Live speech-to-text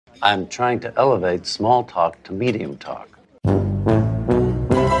I'm trying to elevate small talk to medium talk.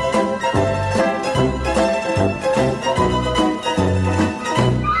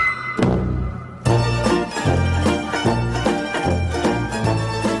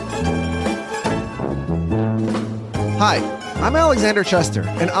 Hi, I'm Alexander Chester,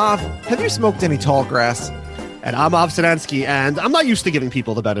 and Av, have you smoked any tall grass? And I'm Av Sedansky, and I'm not used to giving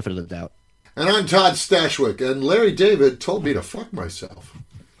people the benefit of the doubt. And I'm Todd Stashwick, and Larry David told me to fuck myself.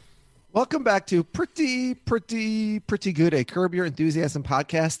 Welcome back to Pretty Good, a Curb Your Enthusiasm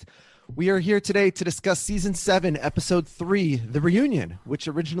podcast. We are here today to discuss Season 7, Episode 3, The Reunion, which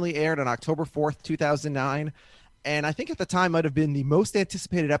originally aired on October 4th, 2009. And I think at the time might have been the most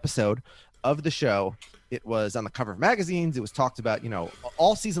anticipated episode of the show. It was on the cover of magazines. It was talked about,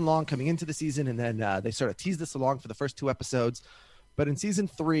 all season long coming into the season. And then they sort of teased us along for the first two episodes. But in Season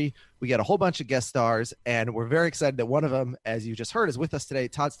 3, we get a whole bunch of guest stars. And we're very excited that one of them, as you just heard, is with us today,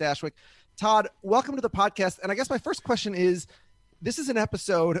 Todd Stashwick. Todd, welcome to the podcast. And I guess my first question is, this is an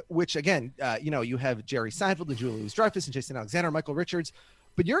episode which, again, you have Jerry Seinfeld and Julia Louis-Dreyfus and Jason Alexander, Michael Richards.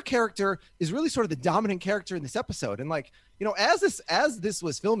 But your character is really sort of the dominant character in this episode. And as this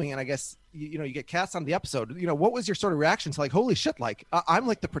was filming, and I guess, you get cast on the episode, what was your sort of reaction to holy shit, I'm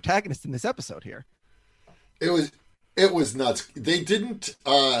like the protagonist in this episode here? It was nuts. They didn't,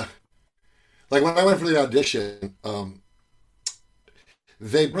 when I went for the audition,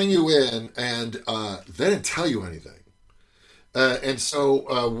 they bring you in and they didn't tell you anything. But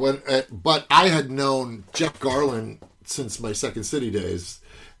I had known Jeff Garlin since my Second City days.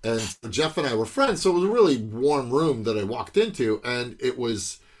 And Jeff and I were friends, so it was a really warm room that I walked into, and it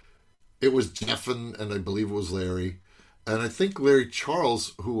was Jeff and I believe it was Larry, and I think Larry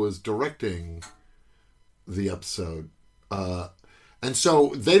Charles, who was directing the episode. And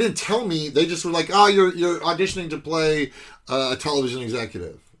so they didn't tell me; they just were like, "Oh, you're auditioning to play a television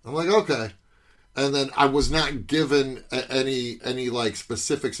executive." I'm like, "Okay," and then I was not given any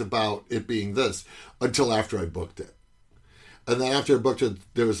specifics about it being this until after I booked it. And then after I booked it,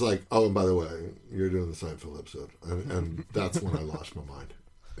 there was oh, and by the way, you're doing the Seinfeld episode. And that's when I lost my mind.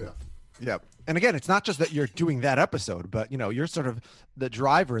 Yeah. Yeah. And again, it's not just that you're doing that episode, but, you're sort of the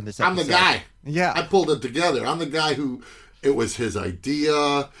driver in this episode. I'm the guy. Yeah. I pulled it together. I'm the guy who, it was his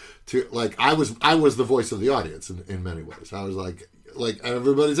idea to, I was the voice of the audience in many ways. I was like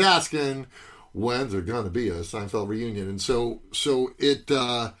everybody's asking, when's there going to be a Seinfeld reunion? And so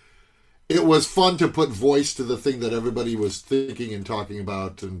it was fun to put voice to the thing that everybody was thinking and talking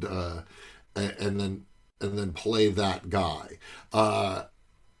about, and then play that guy.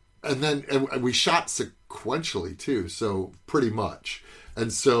 And we shot sequentially too, so pretty much.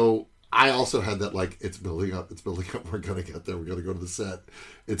 And so I also had that it's building up. We're gonna get there. We're gonna go to the set.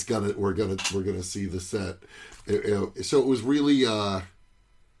 We're gonna see the set. So it was really.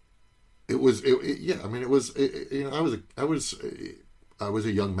 I was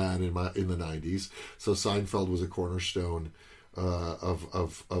a young man in the 90s, so Seinfeld was a cornerstone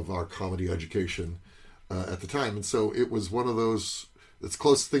of our comedy education at the time, and so it was one of those. It's the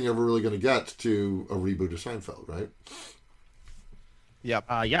closest thing you're ever really going to get to a reboot of Seinfeld, right? Yep.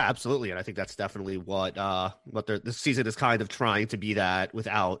 Yeah, absolutely, and I think that's definitely what this season is kind of trying to be, that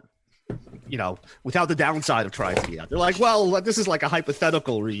without the downside of trying to be that. They're like, well, this is like a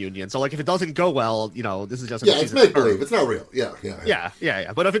hypothetical reunion. So if it doesn't go well, this is just it's make believe. It's not real. Yeah.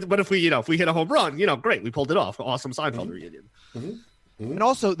 But if we hit a home run, great, we pulled it off. Awesome Seinfeld reunion. Mm-hmm. Mm-hmm. And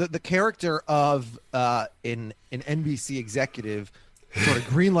also the character of an NBC executive sort of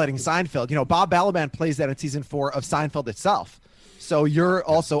greenlighting Seinfeld. Bob Balaban plays that in season 4 of Seinfeld itself. So you're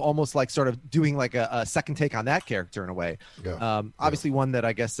also almost sort of doing a second take on that character in a way. Yeah. Obviously one that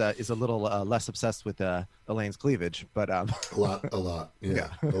I guess is a little less obsessed with Elaine's cleavage, but a lot. Yeah.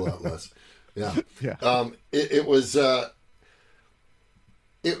 A lot less. Yeah. Yeah. It was,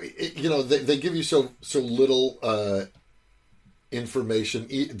 they give you so little information.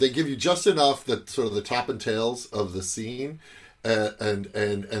 They give you just enough that sort of the top and tails of the scene, and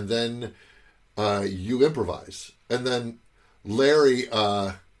then you improvise, and then Larry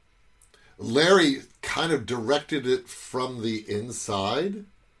kind of directed it from the inside.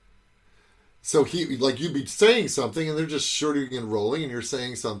 So he, you'd be saying something and they're just shooting and rolling and you're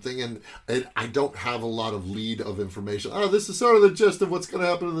saying something and I don't have a lot of lead of information. Oh, this is sort of the gist of what's going to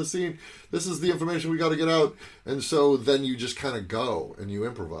happen in the scene. This is the information we got to get out. And so then you just kind of go and you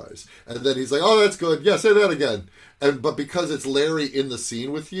improvise. And then he's like, oh, that's good. Yeah, say that again. But because it's Larry in the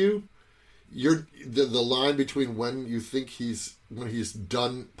scene with you, you're the line between when you think he's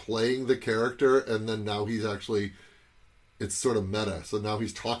done playing the character and then now he's actually, it's sort of meta. So now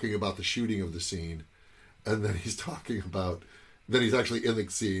he's talking about the shooting of the scene, and then he's talking about then he's actually in the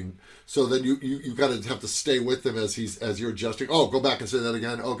scene. So then you kind of have to stay with him as you're adjusting. Oh, go back and say that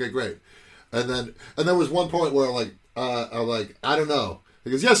again. Okay, great. And there was one point where I'm like, I don't know. He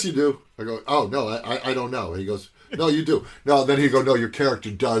goes, yes, you do. I go, oh no, I don't know. And he goes, no, you do. No, then he go, no, your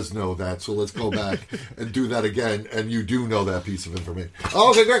character does know that. So let's go back and do that again. And you do know that piece of information.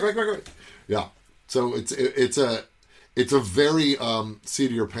 Oh, okay, great. Yeah. So it's a very seat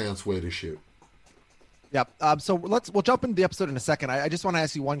of your pants way to shoot. Yep. So we'll jump into the episode in a second. I just want to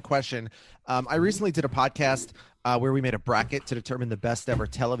ask you one question. I recently did a podcast where we made a bracket to determine the best ever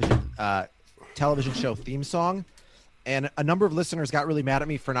television show theme song, and a number of listeners got really mad at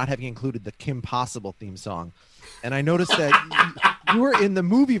me for not having included the Kim Possible theme song. And I noticed that you were in the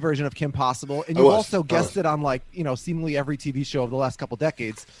movie version of Kim Possible, and you also guested on seemingly every TV show of the last couple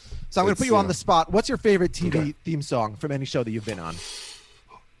decades. So I'm going to put you on the spot. What's your favorite TV theme song from any show that you've been on?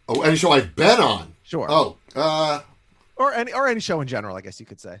 Oh, any show I've been on? Sure. Oh, or any show in general, I guess you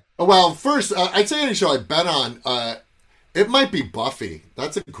could say. Well, first, I'd say any show I've been on. It might be Buffy.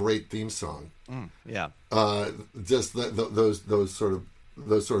 That's a great theme song. Yeah. Just those sort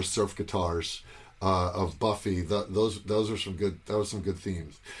of surf guitars of Buffy. Those are some good. That was some good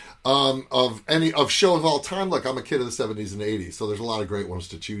themes. Of show of all time. Look, I'm a kid of the 70s and 80s, so there's a lot of great ones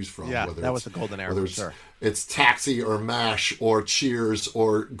to choose from. Yeah, that was the golden era for sure. It's Taxi or MASH or Cheers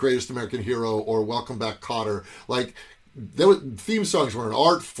or Greatest American Hero or Welcome Back, Kotter. Like, theme songs were an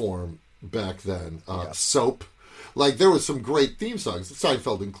art form back then. Soap. Like, there was some great theme songs,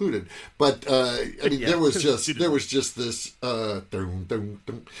 Seinfeld included, but there was just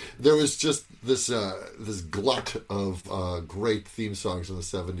this this glut of great theme songs in the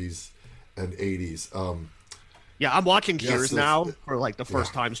 70s and 80s. I'm watching Cheers now for the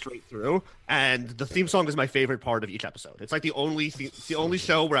first time straight through, and the theme song is my favorite part of each episode. It's like the only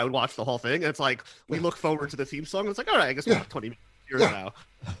show where I would watch the whole thing. And it's like we look forward to the theme song. And it's like, all right, I guess we have 20 minutes now.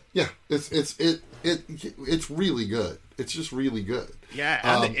 Yeah, it's really good. It's just really good. Yeah,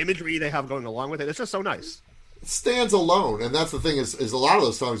 and the imagery they have going along with it, it's just so nice. It stands alone, and that's the thing is a lot of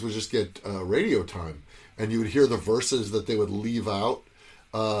those songs would just get radio time, and you would hear the verses that they would leave out,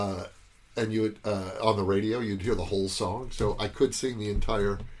 and you would on the radio you'd hear the whole song. So I could sing the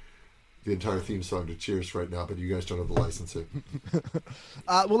entire theme song to Cheers right now, but you guys don't have the licensing.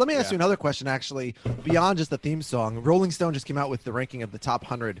 Well, let me ask you another question, actually. Beyond just the theme song, Rolling Stone just came out with the ranking of the top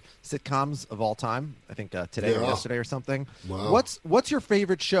 100 sitcoms of all time, I think today or yesterday or something. Wow. What's your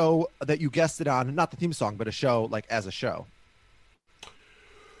favorite show that you guested on, not the theme song, but a show, as a show?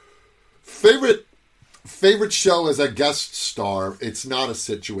 Favorite show as a guest star, it's not a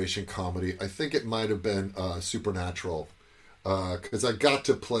situation comedy. I think it might have been Supernatural. Because I got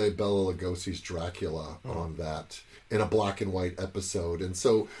to play Bela Lugosi's Dracula on that in a black and white episode. And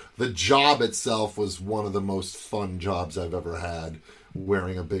so the job itself was one of the most fun jobs I've ever had,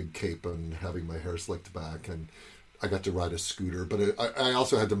 wearing a big cape and having my hair slicked back. And I got to ride a scooter. But I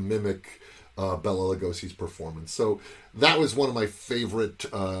also had to mimic Bela Lugosi's performance. So that was one of my favorite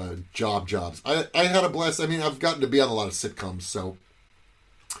jobs. I had a blast. I mean, I've gotten to be on a lot of sitcoms. So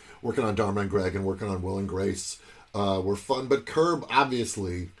working on Dharma and Greg and working on Will and Grace were fun, but Curb,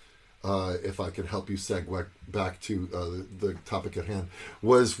 obviously, if I could help you segue back to the topic at hand,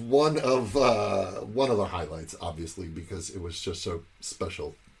 was one of the highlights, obviously, because it was just so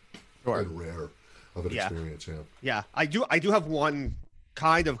special and rare of an experience. Yeah, I do have one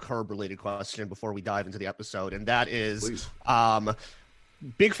kind of Curb-related question before we dive into the episode, and that is,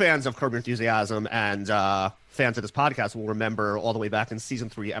 big fans of Curb Your Enthusiasm and fans of this podcast will remember all the way back in season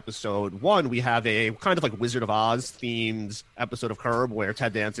 3, episode 1, we have a kind of like Wizard of Oz themed episode of Curb where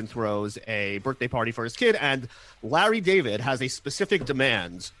Ted Danson throws a birthday party for his kid, and Larry David has a specific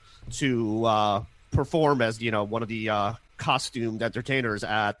demand to perform as one of the costumed entertainers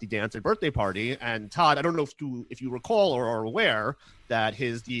at the Danson birthday party. And Todd, I don't know if you recall or are aware that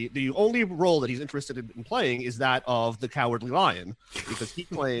the only role that he's interested in playing is that of the Cowardly Lion, because he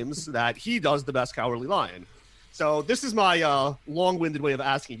claims that he does the best Cowardly Lion. So this is my long-winded way of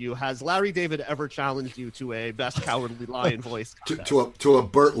asking you: has Larry David ever challenged you to a best Cowardly Lion voice contest? to a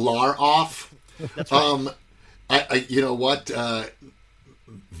Bert Lahr off? That's right. I you know what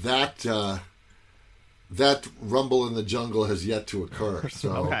that rumble in the jungle has yet to occur.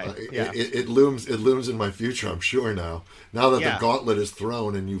 So it looms in my future, I'm sure now. Now that the gauntlet is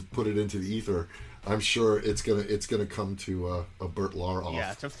thrown and you've put it into the ether, I'm sure it's gonna come to a Bert Lahr off.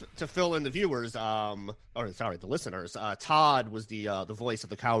 Yeah, to fill in the viewers, the listeners. Todd was the voice of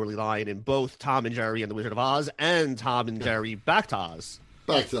the Cowardly Lion in both Tom and Jerry and the Wizard of Oz, and Tom and Jerry Back to Oz.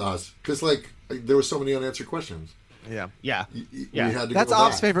 Back to Oz, because there were so many unanswered questions. Yeah. We had to That's go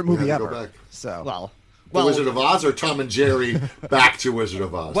Ob's back. favorite movie ever. So Well, Wizard of Oz or Tom and Jerry Back to Wizard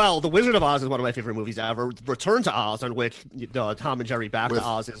of Oz? Well, The Wizard of Oz is one of my favorite movies ever. Return to Oz, on which Tom and Jerry Back to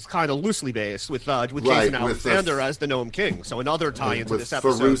Oz is kind of loosely based, with Jason Alexander as the Gnome King. So another tie into this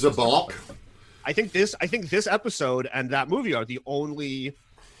episode. Fairuza Balk. I think this episode and that movie are the only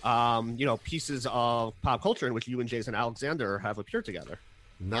pieces of pop culture in which you and Jason Alexander have appeared together.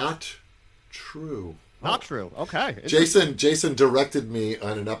 Not true. Not true. Okay. Jason directed me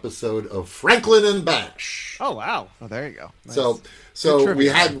on an episode of Franklin and Bash. Oh wow. Oh, there you go. Nice. So we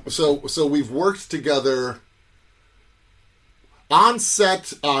had so we've worked together on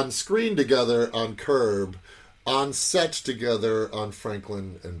set, on screen together on Curb, on set together on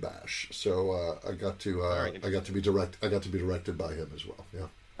Franklin and Bash. So I got to be directed by him as well. Yeah.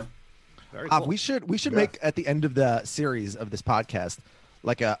 Very cool. We should make at the end of the series of this podcast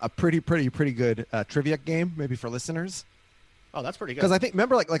like a pretty good trivia game, maybe for listeners. Oh, that's pretty good. Because I think,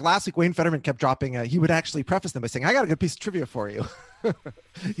 remember, like last week, Wayne Fetterman kept dropping. He would actually preface them by saying, "I got a good piece of trivia for you."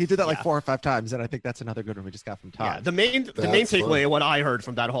 He did that like 4 or 5 times, and I think that's another good one we just got from Todd. Yeah, the main takeaway, what I heard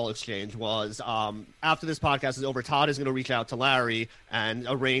from that whole exchange was, after this podcast is over, Todd is going to reach out to Larry and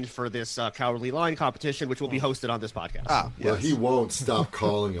arrange for this Cowardly Lion competition, which will be hosted on this podcast. Oh, yes. Well, he won't stop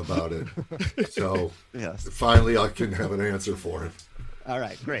calling about it. So yes, finally, I can have an answer for him. All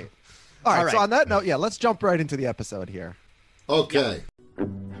right, great. All right. So on that note, let's jump right into the episode here. Okay.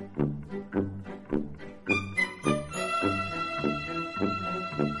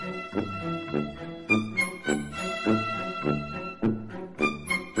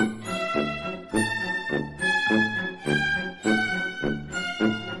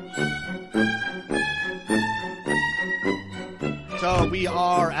 So we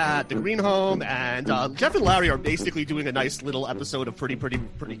are at the Green Home, and Jeff and Larry are basically doing a nice little episode of pretty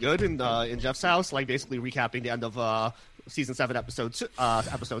good in Jeff's house, like basically recapping the end of season 7, episode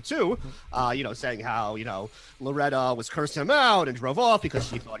 2. Saying how Loretta was cursing him out and drove off because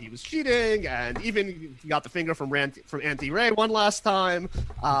she thought he was cheating, and even he got the finger from Auntie Ray one last time.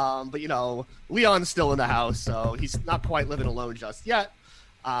 But Leon's still in the house, so he's not quite living alone just yet.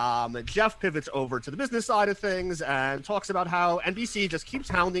 Jeff pivots over to the business side of things and talks about how NBC just keeps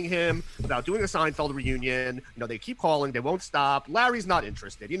hounding him about doing a Seinfeld reunion. They keep calling, they won't stop. Larry's not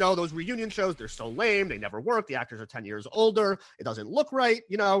interested. Those reunion shows, they're so lame, they never work. The actors are 10 years older. It doesn't look right,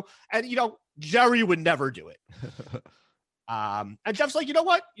 and Jerry would never do it. And Jeff's like, you know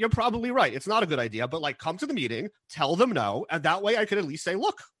what? You're probably right. It's not a good idea, but come to the meeting, tell them no, and that way I could at least say,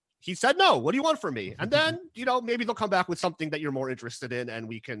 look, he said no. What do you want from me? And then, maybe they'll come back with something that you're more interested in, and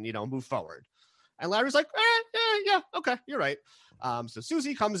we can, move forward. And Larry's like, yeah, okay, you're right. So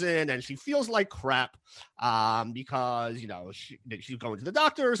Susie comes in, and she feels like crap because, she's going to the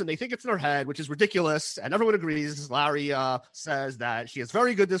doctors, and they think it's in her head, which is ridiculous. And everyone agrees. Larry says that she has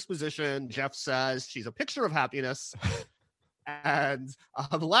very good disposition. Jeff says she's a picture of happiness. And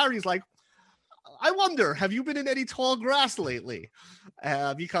Larry's like, I wonder, have you been in any tall grass lately?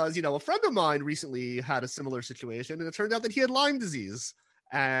 Because, a friend of mine recently had a similar situation, and it turned out that he had Lyme disease.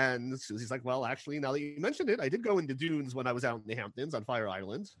 And Susie's like, well, actually, now that you mentioned it, I did go into dunes when I was out in the Hamptons on Fire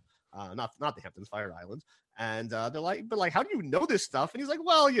Island. Not the Hamptons, Fire Island. And they're like, but how do you know this stuff? And he's like,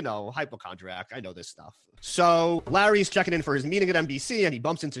 well, hypochondriac. I know this stuff. So Larry's checking in for his meeting at NBC, and he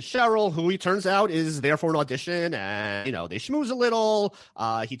bumps into Cheryl, who he turns out is there for an audition. And, they schmooze a little.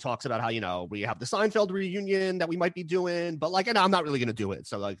 He talks about how, we have the Seinfeld reunion that we might be doing, but and I'm not really going to do it.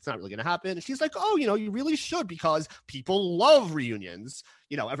 So it's not really going to happen. And she's like, oh, you really should, because people love reunions.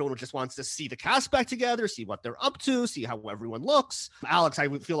 Everyone just wants to see the cast back together, see what they're up to, see how everyone looks. Alex, I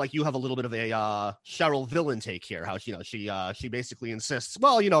would feel like you have a little bit of a Cheryl villain take here. How she basically insists,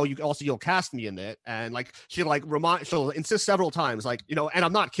 well, you'll cast me in it, and she'll insist several times, and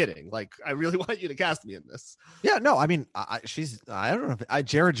I'm not kidding. I really want you to cast me in this. Yeah, no, I mean, I don't know if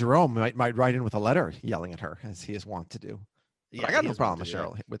Jared Jerome might write in with a letter yelling at her, as he is wont to do. But I got no problem with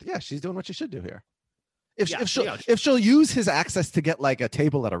Cheryl. She's doing what she should do here. If she'll use his access to get a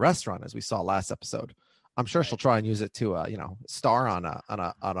table at a restaurant, as we saw last episode, I'm sure she'll try and use it to star on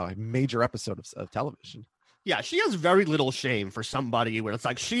a major episode of television. Yeah, she has very little shame for somebody where it's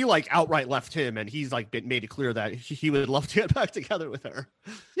she outright left him, and he's made it clear that he would love to get back together with her.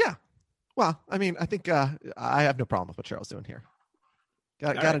 Yeah, well, I mean, I think I have no problem with what Cheryl's doing here.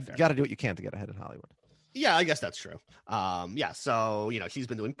 Got to do what you can to get ahead in Hollywood. Yeah, I guess that's true. So, she's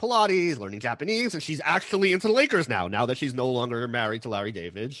been doing Pilates, learning Japanese, and she's actually into the Lakers now that she's no longer married to Larry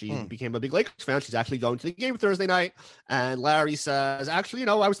David. She became a big Lakers fan. She's actually going to the game Thursday night. And Larry says, actually,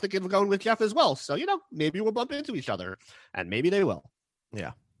 I was thinking of going with Jeff as well. So, maybe we'll bump into each other, and maybe they will.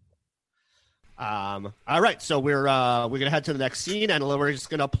 Yeah. All right, so we're gonna head to the next scene, and we're just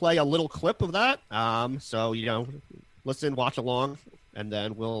gonna play a little clip of that. So listen, watch along, and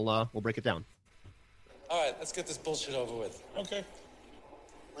then we'll break it down. All right, let's get this bullshit over with. Okay.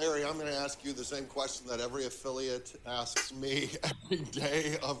 Larry, I'm going to ask you the same question that every affiliate asks me every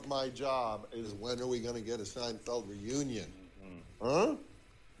day of my job is when are we going to get a Seinfeld reunion? Huh?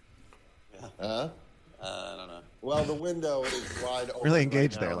 Yeah. Huh? I don't know. Well, the window is wide open. Really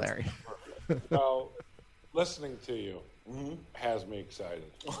engaged right there, now. Larry. Well, listening to you has me excited.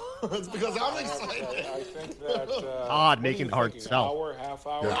 It's because I'm excited. I think that Todd what are making you it hard to thinking, sell. Hour, half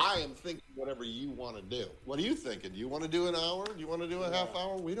hour. Yeah. I am thinking whatever you want to do. What are you thinking? Do you want to do an hour? Do you want to do a half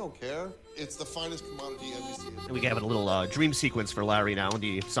hour? We don't care. It's the finest commodity NBC. And we can have a little dream sequence for Larry now in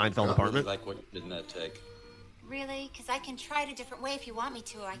the Seinfeld I apartment. like what you did in that take. Really? Because I can try it a different way if you want me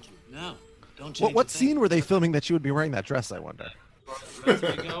to. I can. No, don't change. What scene were they filming that you would be wearing that dress, I wonder? There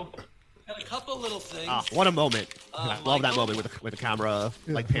we go. And a couple little things. What a moment! I love that Michael? moment with the camera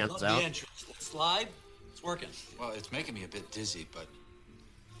like Love pans the out. entrance. The slide. It's working. Well, it's making me a bit dizzy, but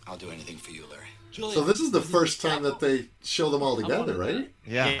I'll do anything for you, Larry. Julia, So this is the first time that they show them all together, right?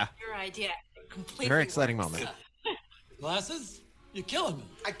 Yeah. Your idea completely. Very exciting works. moment. Glasses? You're killing me.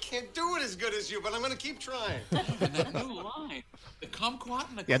 I can't do it as good as you, but I'm going to keep trying. And that new line, the kumquat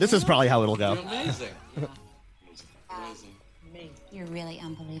and the Yeah, this is probably how it'll go. You're amazing. amazing. You're really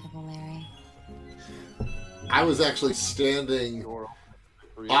unbelievable, Larry. I was actually standing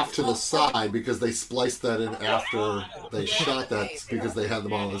off to the side because they spliced that in after they shot that because they had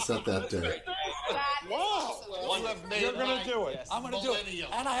them all on the set that day. Wow. You have made You're going to do it. I'm going to do it.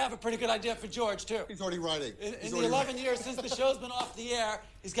 And I have a pretty good idea for George, too. He's already writing. In the 11 years since the show's been off the air,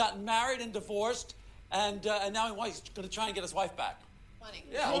 he's gotten married and divorced, and now he's going to try and get his wife back.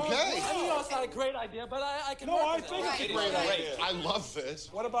 Yeah. Okay. I know it's not a great idea, but I can No, work I with think it. it's a great idea. I love this.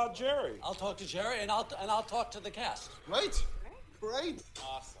 What about Jerry? I'll talk to Jerry, and I'll talk to the cast. Great. Great.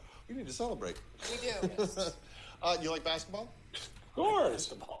 Awesome. We need to celebrate. We do. You like basketball? Of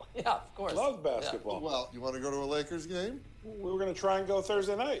course. Yeah, of course. Love basketball. Well, you want to go to a Lakers game? We were going to try and go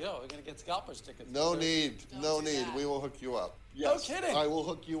Thursday night. Yeah, we're going to get scalpers tickets. No need. No need. We will hook you up. No kidding. I will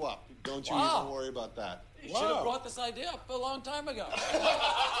hook you up. Don't you Wow. even worry about that. You should have brought this idea up a long time ago.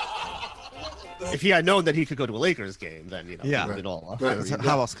 If he had known that he could go to a Lakers game, then Yeah. he would all. Right.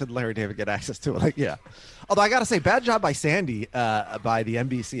 How else could Larry David get access to it? Like, yeah. Although I got to say, bad job by Sandy, by the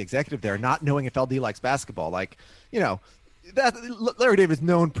NBC executive there, not knowing if LD likes basketball. Like, that Larry David's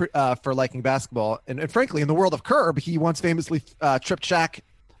known for liking basketball, and frankly, in the world of Curb, he once famously tripped Shaq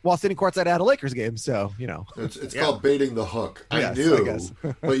while sitting courtside at a Lakers game. So It's called baiting the hook. Yes, I I knew, guess.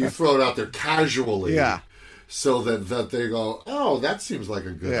 but you throw it out there casually, Yeah. so that they go, oh, that seems like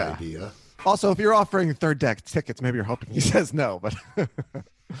a good Yeah. idea. Also, if you're offering third deck tickets, maybe you're hoping he says no, but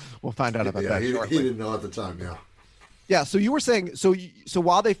we'll find out about Yeah, that he shortly. didn't know at the time. Yeah. Yeah, so you were saying so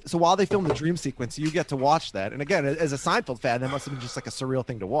while they film the dream sequence, you get to watch that, and again, as a Seinfeld fan, that must have been just like a surreal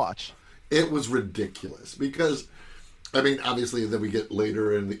thing to watch. It was ridiculous because, I mean, obviously, then we get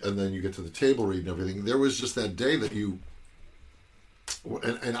later and then you get to the table read and everything. There was just that day that you,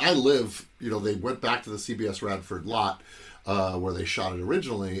 and I live, they went back to the CBS Radford lot where they shot it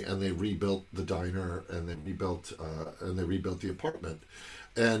originally, and they rebuilt the diner and they rebuilt the apartment,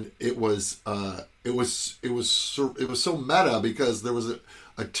 and it was so meta because there was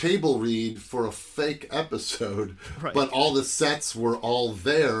a table read for a fake episode, Right. but all the sets were all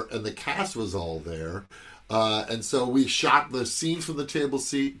there and the cast was all there. And so we shot the scenes from the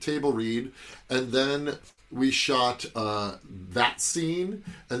table read, and then we shot that scene,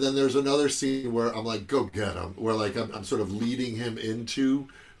 and then there's another scene where I'm like, go get him, where like I'm sort of leading him into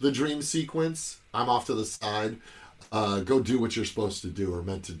the dream sequence. I'm off to the side. Go do what you're supposed to do or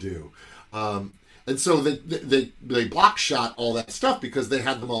meant to do. And so they block shot all that stuff because they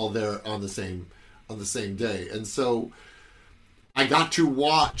had them all there on the same day. And so I got to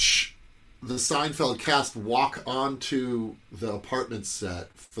watch the Seinfeld cast walk onto the apartment set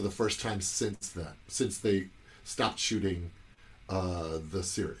for the first time since they stopped shooting the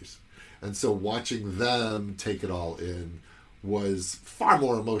series. And so watching them take it all in was far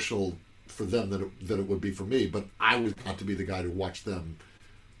more emotional for them than it would be for me. But I got to be the guy to watch them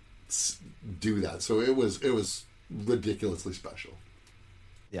do that. So it was ridiculously special.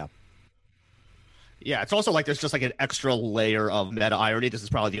 Yeah. Yeah, it's also like there's just like an extra layer of meta irony. This is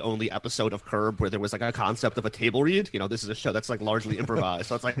probably the only episode of Curb where there was like a concept of a table read. This is a show that's like largely improvised.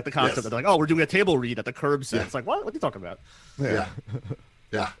 So it's like the concept Yes. that they're like, oh, we're doing a table read at the Curb set. Yeah. It's like, what are you talking about? Yeah.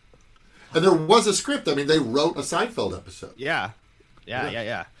 Yeah. And there was a script. I mean, they wrote a Seinfeld episode. Yeah.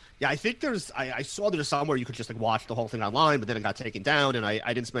 Yeah. I think I saw there's somewhere you could just like watch the whole thing online, but then it got taken down, and I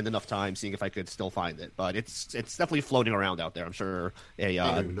didn't spend enough time seeing if I could still find it. But it's definitely floating around out there. I'm sure. I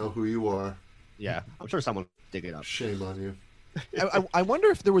don't even know who you are. Yeah, I'm sure someone dig it up. Shame on you. I wonder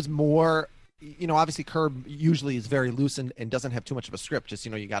if there was more. Obviously Curb usually is very loose and doesn't have too much of a script. Just,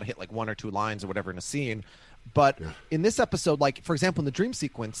 you got to hit like one or two lines or whatever in a scene. But in this episode, like, for example, in the dream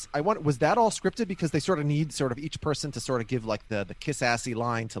sequence, was that all scripted because they sort of need sort of each person to sort of give like the kiss assy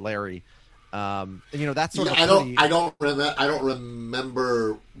line to Larry. And, that's sort of I don't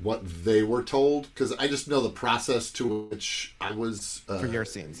remember what they were told, because I just know the process to which I was for your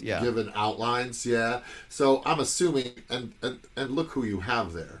scenes, given outlines, So I'm assuming, and look who you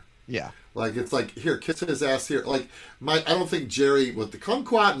have there. Yeah. Like, it's like, here, kiss his ass here. Like, I don't think Jerry, with the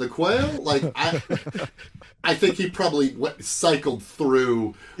kumquat and the quail, like, I think he probably cycled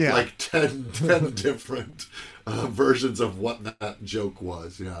through like 10 different versions of what that joke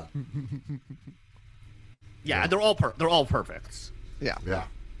was. Yeah, they're all perfect. Yeah.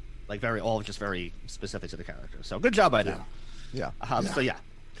 Like all just very specific to the character. So good job by them. Yeah.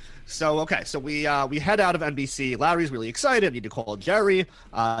 So we head out of NBC. Larry's really excited. Need to call Jerry.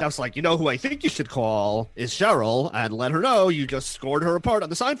 I was like, who I think you should call is Cheryl and let her know you just scored her apart on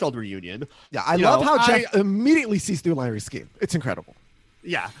the Seinfeld reunion. Yeah, I love how Jeff immediately sees through Larry's scheme. It's incredible.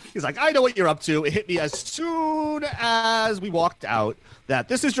 Yeah, he's like, I know what you're up to. It hit me as soon as we walked out that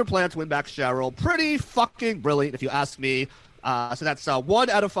this is your plan to win back Cheryl. Pretty fucking brilliant, if you ask me. So that's 1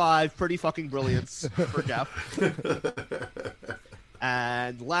 out of 5. Pretty fucking brilliance for Jeff.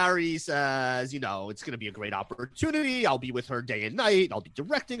 And Larry says, it's going to be a great opportunity. I'll be with her day and night. I'll be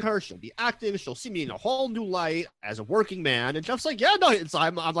directing her. She'll be acting. She'll see me in a whole new light as a working man. And Jeff's like, yeah, no,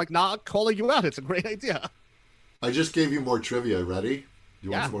 I'm like not calling you out. It's a great idea. I just gave you more trivia. Ready?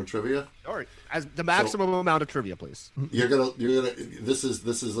 You want some more trivia? Sure. As the maximum amount of trivia, please. You're gonna. This is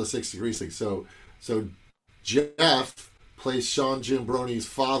the 6 degrees thing. So Jeff plays Sean Giambroni's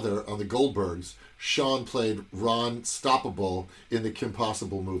father on the Goldbergs. Sean played Ron Stoppable in the Kim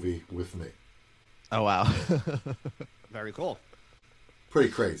Possible movie with me. Oh wow! Very cool. Pretty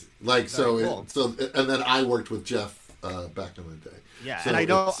crazy. Like cool. And then I worked with Jeff back in the day. Yeah, so and I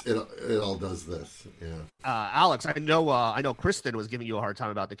know it all does this. Yeah. Alex, I know Kristen was giving you a hard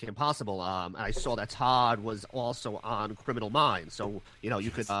time about the Kim Possible. And I saw that Todd was also on Criminal Minds, so you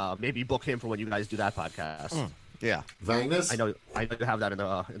could maybe book him for when you guys do that podcast. Yeah, Vangus. I know you have that in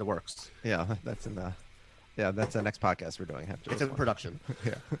the works. Yeah, that's in the that's the next podcast we're doing. It's in production.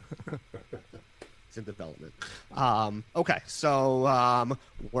 Yeah, it's in development. Okay, so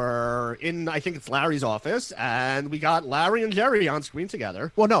we're in. I think it's Larry's office, and we got Larry and Jerry on screen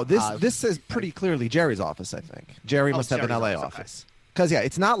together. Well, no, this is pretty clearly Jerry's office. I think Jerry must have an LA office because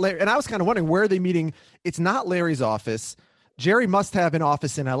it's not Larry. And I was kind of wondering where are they meeting. It's not Larry's office. Jerry must have an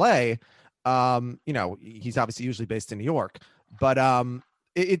office in LA. He's obviously usually based in New York, but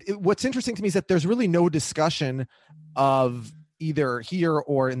what's interesting to me is that there's really no discussion of either here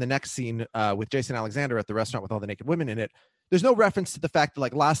or in the next scene with Jason Alexander at the restaurant with all the naked women in it. There's no reference to the fact that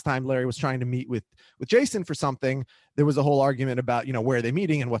like last time Larry was trying to meet with Jason for something, there was a whole argument about, where are they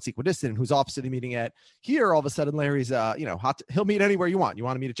meeting and what's equidistant and whose office are they meeting at. Here, all of a sudden, Larry's, he'll meet anywhere you want. You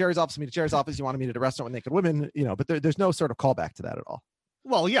want to meet at Jerry's office, meet at Jerry's office. You want to meet at a restaurant with naked women, but there's no sort of callback to that at all.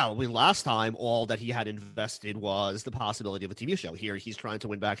 Well, yeah. last time, all that he had invested was the possibility of a TV show. Here, he's trying to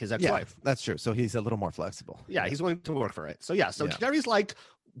win back his ex-wife. Yeah, that's true. So he's a little more flexible. Yeah, he's willing to work for it. So, Jerry's like,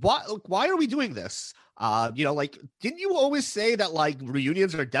 why are we doing this? Didn't you always say that, like,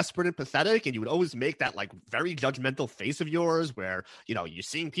 reunions are desperate and pathetic, and you would always make that, like, very judgmental face of yours where, you're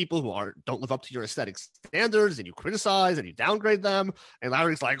seeing people who don't live up to your aesthetic standards, and you criticize and you downgrade them. And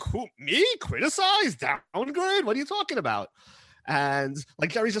Larry's like, who, me? Criticize? Downgrade? What are you talking about? And like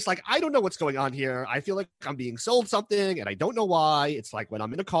Jerry's just like, I don't know what's going on here. I feel like I'm being sold something and I don't know why. It's like when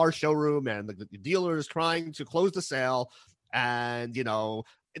I'm in a car showroom and the dealer is trying to close the sale and,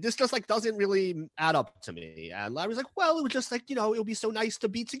 this just like doesn't really add up to me. And Larry's like, well, it was just like, it would be so nice to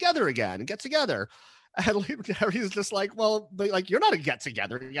be together again and get together. And Jerry's just like, well, but like, you're not a get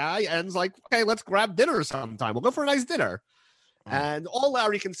together guy. And it's like, okay, let's grab dinner sometime. We'll go for a nice dinner. And all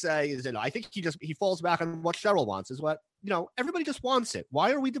Larry can say is, I think he falls back on what Cheryl wants is what, everybody just wants it.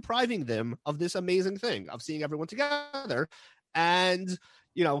 Why are we depriving them of this amazing thing of seeing everyone together? And,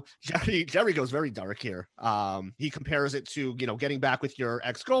 Jerry goes very dark here. He compares it to, getting back with your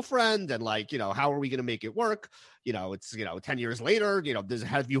ex-girlfriend and like, how are we going to make it work? It's, 10 years later,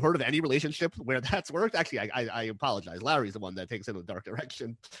 have you heard of any relationship where that's worked? Actually, I apologize. Larry's the one that takes it in a dark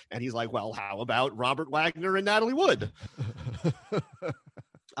direction. And he's like, well, how about Robert Wagner and Natalie Wood?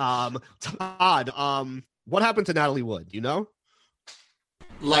 Todd, what happened to Natalie Wood?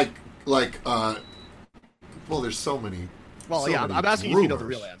 like, well, there's so many. Well, so yeah, many I'm asking if you know the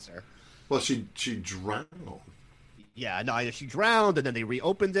rumors. real answer. Well, she drowned. Yeah, no, she drowned, and then they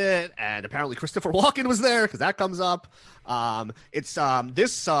reopened it, and apparently Christopher Walken was there because that comes up. Her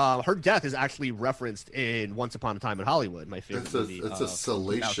death is actually referenced in Once Upon a Time in Hollywood, my favorite movie. It's a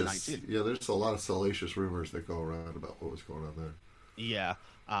salacious. 2019. Yeah, there's a lot of salacious rumors that go around about what was going on there. Yeah,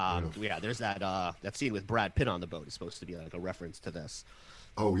 yeah. There's that scene with Brad Pitt on the boat is supposed to be like a reference to this.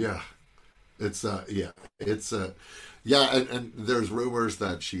 Oh yeah, and there's rumors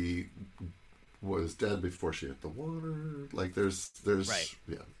that she was dead before she hit the water. Like there's right.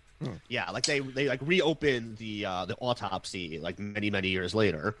 Yeah, like they like reopened the autopsy like many years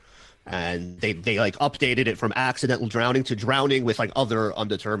later, and they like updated it from accidental drowning to drowning with like other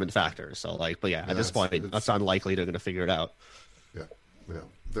undetermined factors. So like, but yeah, at this point, it's unlikely they're going to figure it out. Yeah.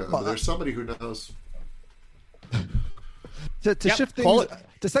 There's somebody who knows. To shift things,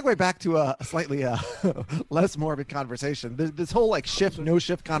 to segue back to a slightly less morbid conversation, this whole like shift no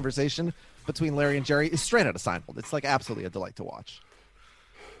shift conversation between Larry and Jerry is straight out of Seinfeld. It's like absolutely a delight to watch.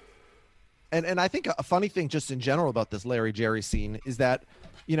 And I think a funny thing just in general about this Larry Jerry scene is that,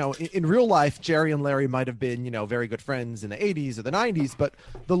 you know, in real life, Jerry and Larry might have been, you know, very good friends in the 80s or the 90s, but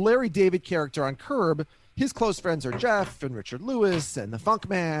the Larry David character on Curb, his close friends are Jeff and Richard Lewis and the Funk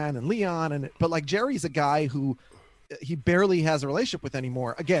Man and Leon, but like Jerry's a guy who he barely has a relationship with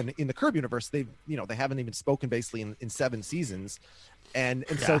anymore. Again, in the Curb universe, they haven't even spoken basically in 7 seasons. And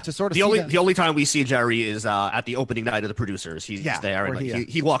so to sort of the only time we see Jerry is at the opening night of The Producers. He's there and like,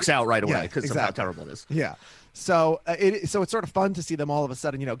 he walks out right away because of how terrible it is. Yeah. So it's sort of fun to see them all of a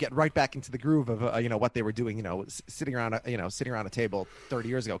sudden, you know, get right back into the groove of you know, what they were doing, you know, sitting around a table 30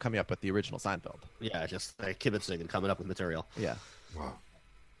 years ago, coming up with the original Seinfeld. Yeah, just kibitzing and coming up with material. Yeah. Wow.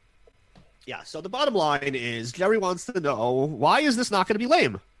 Yeah. So the bottom line is Jerry wants to know, why is this not going to be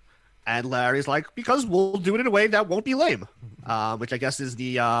lame? And Larry's like, because we'll do it in a way that won't be lame, which I guess is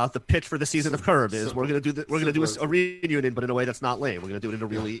the pitch for the season of Curb is we're gonna do a reunion, but in a way that's not lame. We're gonna do it in a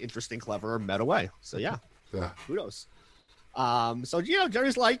really interesting, clever, meta way. So yeah, kudos. So you know,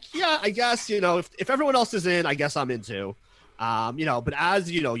 Jerry's like, yeah, I guess, you know, if everyone else is in, I guess I'm in too. You know, but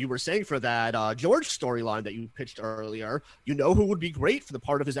as you know, you were saying for that George storyline that you pitched earlier, you know who would be great for the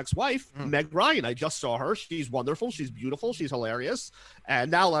part of his ex-wife, Meg Ryan. I just saw her. She's wonderful. She's beautiful. She's hilarious.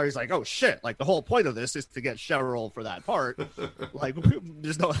 And now Larry's like, oh shit! Like the whole point of this is to get Cheryl for that part. Like,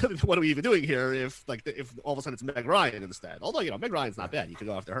 there's no, what are we even doing here if all of a sudden it's Meg Ryan instead? Although you know, Meg Ryan's not bad. You could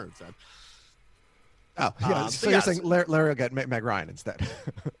go after her instead. Oh, yeah. So you're saying Larry will get Meg Ryan instead?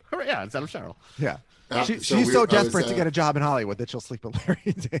 Yeah, instead of Cheryl. Yeah. She's so desperate to get a job in Hollywood that she'll sleep with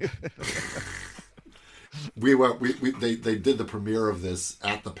Larry David. They did the premiere of this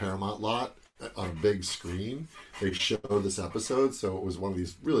at the Paramount lot on a big screen. They showed this episode, so it was one of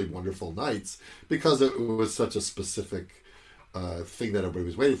these really wonderful nights because it was such a specific thing that everybody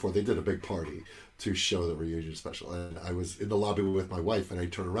was waiting for. They did a big party to show the reunion special, and I was in the lobby with my wife, and I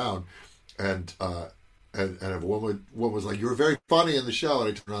turned around, and a woman was like, "You were very funny in the show," and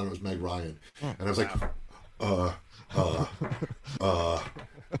I turned around and it was Meg Ryan, and I was like,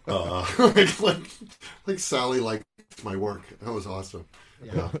 like Sally liked my work. That was awesome.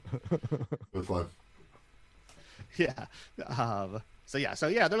 Yeah, it was fun. Yeah. So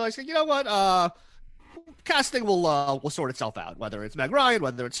yeah, they're like, you know what? Casting will sort itself out. Whether it's Meg Ryan,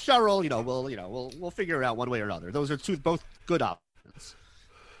 whether it's Cheryl, we'll figure it out one way or another. Those are both good options.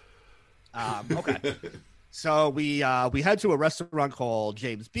 Okay. So we head to a restaurant called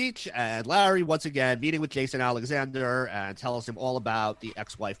James Beach, and Larry once again meeting with Jason Alexander and tells him all about the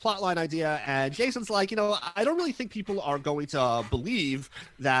ex-wife plotline idea. And Jason's like, I don't really think people are going to believe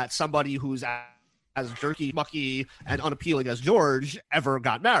that somebody who's as jerky, mucky, and unappealing as George ever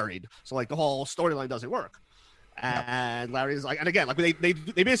got married. So like the whole storyline doesn't work. And Larry's like, and again, like they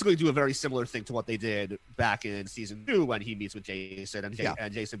basically do a very similar thing to what they did back in season 2 when he meets with Jason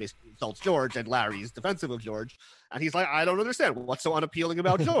and Jason basically insults George and Larry's defensive of George, and he's like, I don't understand what's so unappealing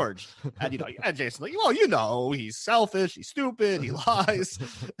about George. And and Jason's like, well, he's selfish, he's stupid, he lies.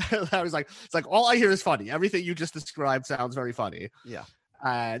 And Larry's like, it's like all I hear is funny. Everything you just described sounds very funny. Yeah.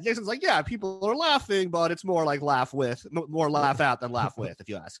 And Jason's like, yeah, people are laughing, but it's more like more laugh at than laugh with, if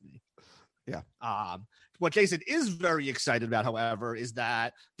you ask me. Yeah. what Jason is very excited about, however, is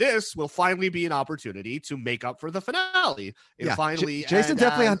that this will finally be an opportunity to make up for the finale. Finally, Jason's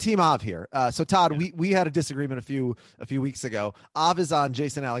definitely on Team Av here. So Todd, we had a disagreement a few weeks ago. Av is on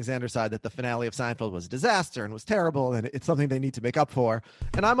Jason Alexander's side that the finale of Seinfeld was a disaster and was terrible, and it's something they need to make up for.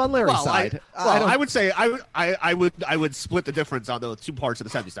 And I'm on Larry's side. I would say I would split the difference on the two parts of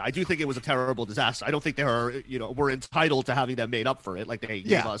the sentence. I do think it was a terrible disaster. I don't think they were entitled to having them made up for it. Like they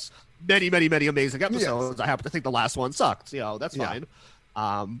gave us many amazing episodes. Yes. I happen to think the last one sucked. That's fine.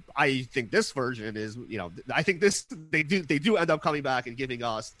 I think this version is, I think they do end up coming back and giving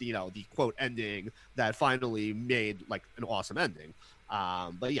us the quote ending that finally made like an awesome ending.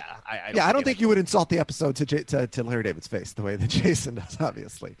 But yeah, I don't think you would insult the episode to Larry David's face the way that Jason does,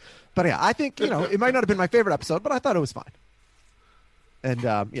 obviously. But yeah, I think it might not have been my favorite episode, but I thought it was fine. And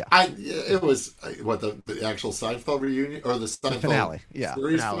it was what the actual Seinfeld reunion or the Seinfeld finale,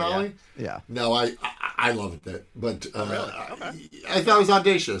 series finale. Yeah. No, I loved it, but really? Okay. I thought it was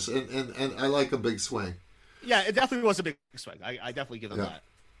audacious, and I like a big swing. Yeah, it definitely was a big swing. I definitely give them that.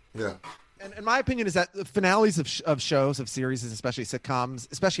 Yeah. And my opinion is that the finales of shows, of series, especially sitcoms,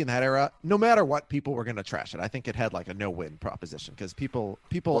 especially in that era, no matter what, people were going to trash it. I think it had like a no-win proposition because people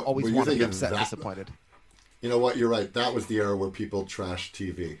always want to be upset, disappointed. You know what? You're right. That was the era where people trashed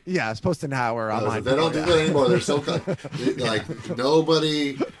TV. Yeah, as opposed to now or online. They don't do that anymore. They're so like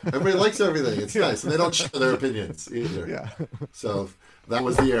everybody likes everything. It's nice, and they don't share their opinions either. Yeah. So that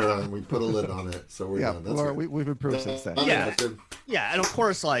was the era, and we put a lid on it. So we're done. That's we've improved since then. Yeah, and of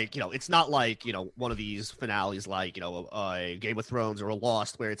course, like it's not like one of these finales like a Game of Thrones or a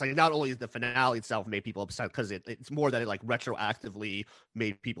Lost, where it's like not only the finale itself made people upset because it's more that it like retroactively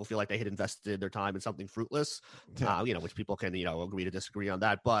made people feel like they had invested their time in something fruitless. Which people can agree to disagree on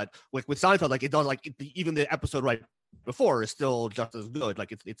that. But with Seinfeld, like it does, like even the episode right before is still just as good.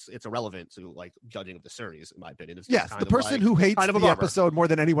 Like it's irrelevant to like judging of the series, in my opinion. It's yes, the person who hates the episode more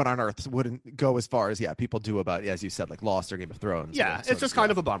than anyone on earth wouldn't go as far as people do about, as you said, like Lost or Game of Thrones. Yeah, it's just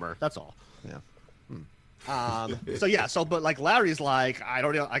kind of a bummer. That's all. Yeah. But like Larry's like, I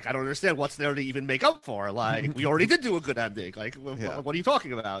don't understand what's there to even make up for. Like we already did do a good ending. Like what are you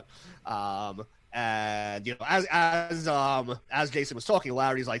talking about? And as Jason was talking,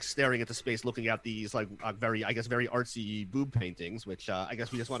 Larry's like staring into space, looking at these like very artsy boob paintings, which I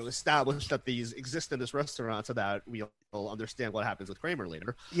guess we just want to establish that these exist in this restaurant so that we'll understand what happens with Kramer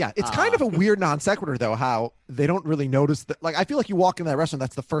later. Yeah, it's kind of a weird non sequitur though, how they don't really notice that. Like I feel like you walk in that restaurant,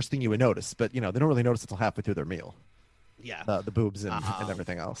 that's the first thing you would notice, but they don't really notice until halfway through their meal. Yeah, the boobs and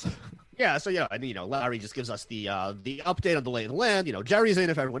everything else. Yeah, so and Larry just gives us the update on the lay of the land. Jerry's in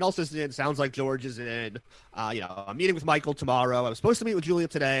if everyone else is in. Sounds like George is in. I'm meeting with Michael tomorrow. I was supposed to meet with Julia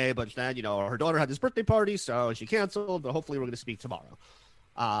today, but then her daughter had this birthday party, so she canceled. But hopefully we're going to speak tomorrow.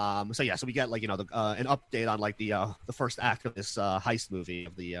 So we get like an update on like the first act of this heist movie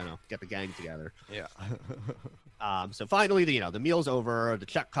of the get the gang together. Yeah. So finally, the meal's over, the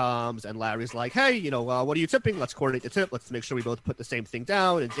check comes, and Larry's like, hey, what are you tipping? Let's coordinate the tip. Let's make sure we both put the same thing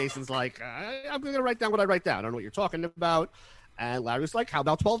down. And Jason's like, I'm going to write down what I write down. I don't know what you're talking about. And Larry's like, how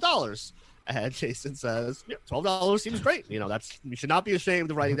about $12? And Jason says, $12 seems great. You should not be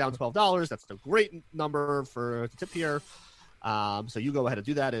ashamed of writing down $12. That's a great number for the tip here. So you go ahead and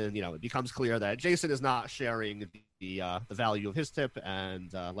do that. And, it becomes clear that Jason is not sharing the value of his tip,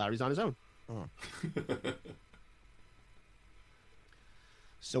 and Larry's on his own. Oh.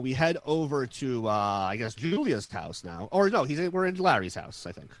 So we head over to, Julia's house now. Or no, we're in Larry's house,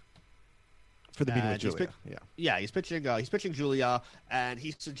 I think. For the meeting with Julia. Yeah, he's pitching Julia, and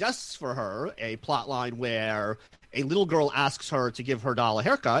he suggests for her a plot line where a little girl asks her to give her doll a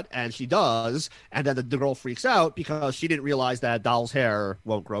haircut, and she does, and then the girl freaks out because she didn't realize that doll's hair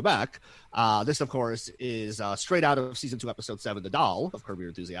won't grow back. This, of course, is straight out of Season 2, Episode 7, The Doll of Curb Your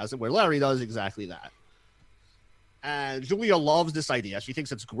Enthusiasm, where Larry does exactly that. And Julia loves this idea. She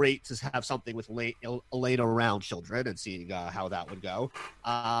thinks it's great to have something with Elena around children and seeing how that would go.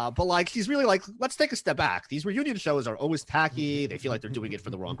 But she's really like, let's take a step back. These reunion shows are always tacky. They feel like they're doing it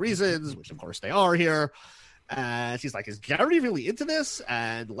for the wrong reasons, which of course they are here. And she's like, is Jerry really into this?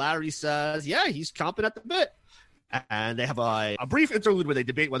 And Larry says, yeah, he's chomping at the bit. And they have a brief interlude where they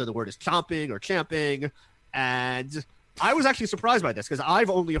debate whether the word is chomping or champing. And I was actually surprised by this because I've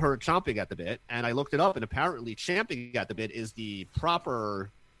only heard chomping at the bit, and I looked it up, and apparently champing at the bit is the proper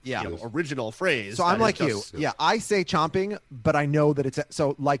original phrase. So I'm like you. Yeah, I say chomping, but I know that it's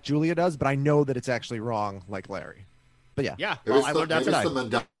so like Julia does, but I know that it's actually wrong like Larry. But yeah. Yeah, well, I learned that today. It's the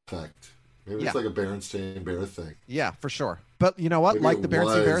Mandela effect. Maybe it's like a Berenstain Bear thing. Yeah, for sure. But you know what? Maybe like the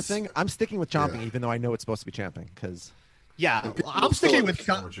Berenstain Bear thing, I'm sticking with chomping even though I know it's supposed to be champing because Yeah, And people I'm still sticking with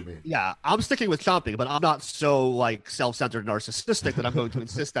understand what you mean. yeah, I'm sticking with chomping, but I'm not so like self-centered, narcissistic that I'm going to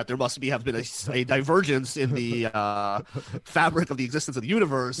insist that there must have been a divergence in the fabric of the existence of the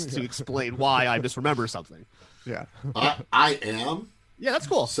universe to explain why I misremember something. Yeah. I am. Yeah, that's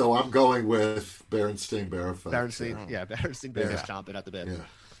cool. So I'm going with Berenstain Bear effect. Berenstain Bear is chomping at the bit. Yeah.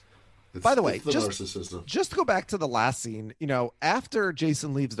 It's, By the way, it's the narcissism. just to go back to the last scene, after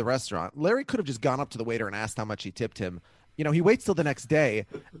Jason leaves the restaurant, Larry could have just gone up to the waiter and asked how much he tipped him. He waits till the next day.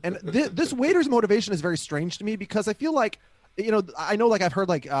 And this waiter's motivation is very strange to me because I feel like, I know, like I've heard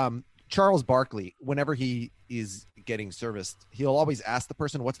like Charles Barkley, whenever he is getting serviced, he'll always ask the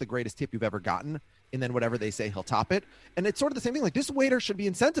person, what's the greatest tip you've ever gotten? And then whatever they say, he'll top it. And it's sort of the same thing. Like this waiter should be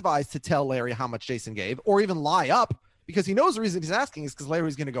incentivized to tell Larry how much Jason gave or even lie up because he knows the reason he's asking is because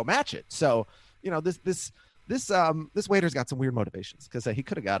Larry's going to go match it. So, this waiter's got some weird motivations because he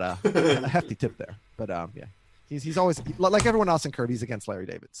could have got a hefty tip there. But yeah. He's always like everyone else in Kirby's against Larry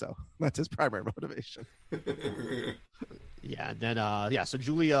David, so that's his primary motivation. Yeah, and then so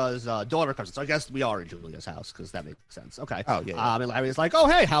Julia's daughter comes in. So I guess we are in Julia's house because that makes sense. Okay. Oh yeah. And Larry's like, "Oh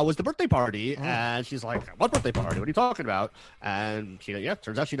hey, how was the birthday party?" And she's like, "What birthday party? What are you talking about?" And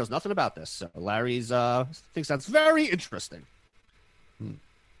turns out she knows nothing about this. So Larry's thinks that's very interesting.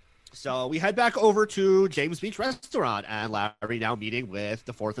 So we head back over to James Beach Restaurant, and Larry now meeting with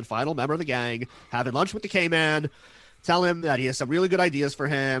the fourth and final member of the gang, having lunch with the K-Man, tell him that he has some really good ideas for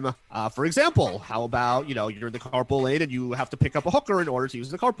him. For example, how about, you're in the carpool lane and you have to pick up a hooker in order to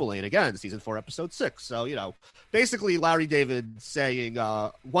use the carpool lane. Again, season 4, episode 6. So, basically Larry David saying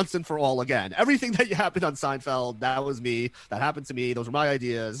once and for all again, everything that happened on Seinfeld, that was me. That happened to me. Those were my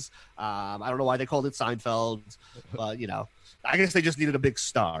ideas. I don't know why they called it Seinfeld, but, I guess they just needed a big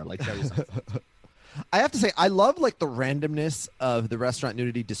star like Jerry Seinfeld. I have to say, I love like the randomness of the restaurant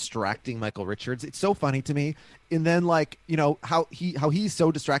nudity distracting Michael Richards. It's so funny to me. And then like, how he's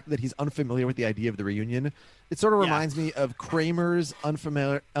so distracted that he's unfamiliar with the idea of the reunion. It sort of reminds me of Kramer's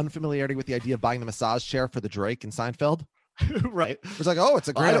unfamiliarity with the idea of buying the massage chair for the Drake in Seinfeld. Right. It's like, oh, it's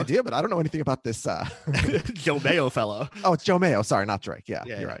a great idea, but I don't know anything about this. Joe Mayo fellow. Oh, it's Joe Mayo. Sorry, not Drake. Yeah,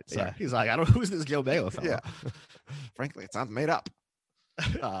 you're right. Sorry. Yeah. He's like, I don't know who's this Joe Mayo fellow. Yeah. Frankly, it sounds made up.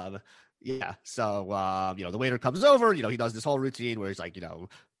 Yeah. So, the waiter comes over, he does this whole routine where he's like,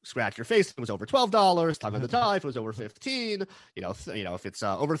 scratch your face if it was over $12, tongue on the tie if it was over 15, if it's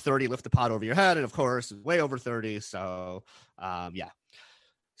over 30, lift the pot over your head. And of course, way over 30. So, yeah.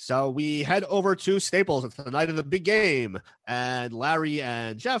 So we head over to Staples. It's the night of the big game. And Larry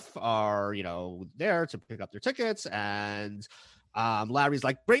and Jeff are, there to pick up their tickets. And Larry's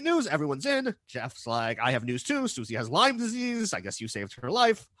like, great news, everyone's in. Jeff's like, I have news too. Susie has Lyme disease. I guess you saved her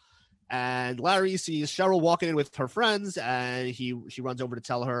life. And Larry sees Cheryl walking in with her friends, and she runs over to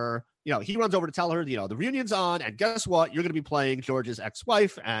tell her, the reunion's on, and guess what? You're going to be playing George's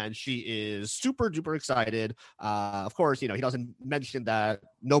ex-wife, and she is super duper excited. Of course, he doesn't mention that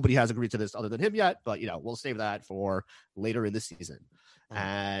nobody has agreed to this other than him yet, but we'll save that for later in the season.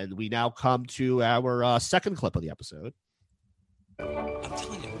 And we now come to our second clip of the episode. I'm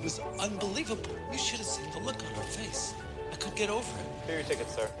telling you, it was unbelievable. You should have seen the look on her face. I couldn't get over it. Here are your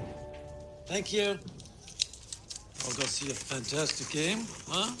tickets, sir. Thank you. I'll go see a fantastic game,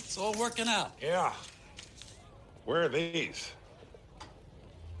 huh? It's all working out. Yeah. Where are these?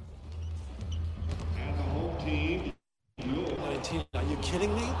 And the whole team. 19. Are you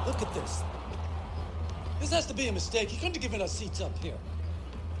kidding me? Look at this. This has to be a mistake. He couldn't have given us seats up here.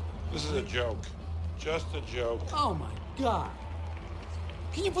 This is a joke. Just a joke. Oh, my God.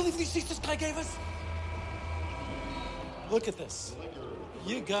 Can you believe these seats this guy gave us? Look at this.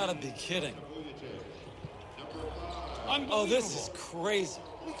 You gotta be kidding. Oh, this is crazy.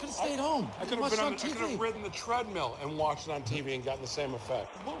 We could have stayed home. I could have ridden the treadmill and watched it on TV and gotten the same effect.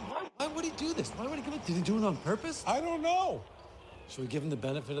 Why would he do this? Why would he give it? Did he do it on purpose? I don't know. Should we give him the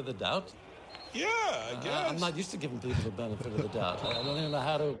benefit of the doubt? Yeah, I guess. I'm not used to giving people the benefit of the doubt. I don't even know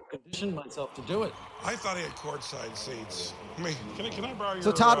how to condition myself to do it. I thought he had courtside seats. I mean, can I borrow your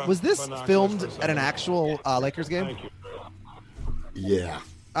So, Todd, was this binoculars filmed for a second? at an actual Lakers game? Thank you. Yeah.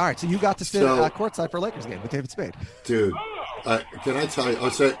 All right, so you got to sit courtside for a Lakers game with David Spade. Dude, can I tell you?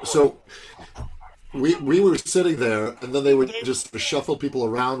 So we were sitting there, and then they would just shuffle people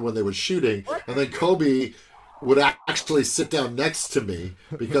around when they were shooting, and then Kobe would actually sit down next to me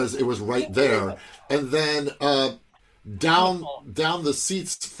because it was right there, and then down the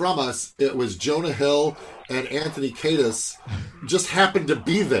seats from us, it was Jonah Hill and Anthony Kiedis just happened to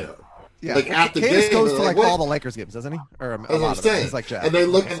be there. Yeah, like at the Candace game. goes to they're like "What?" all the Lakers games, doesn't he? Or a That's what lot I'm of them. saying. He's like Jack. And they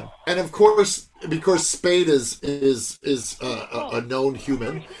look, Okay. and of course, because Spade is a known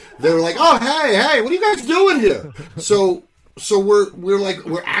human, they're like, "Oh, hey, what are you guys doing here?" So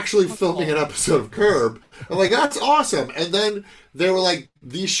we're actually filming an episode of Curb. I'm like, that's awesome. And then they were like,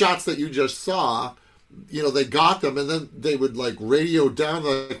 these shots that you just saw, they got them, and then they would like radio down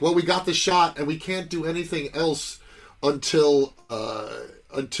like, well, we got the shot, and we can't do anything else until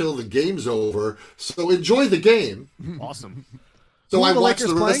the game's over. So enjoy the game. Awesome. So Who are I the watched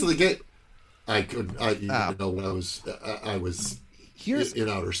Lakers the rest playing? of the game. I couldn't. I even know when I was in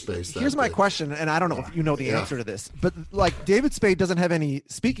outer space. Here's my question, and I don't know if you know the answer to this, but like David Spade doesn't have any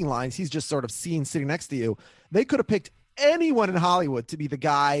speaking lines. He's just sort of seen sitting next to you. They could have picked anyone in Hollywood to be the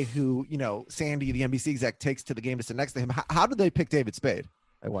guy who, Sandy, the NBC exec, takes to the game to sit next to him. How did they pick David Spade?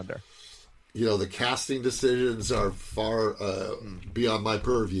 I wonder. The casting decisions are far beyond my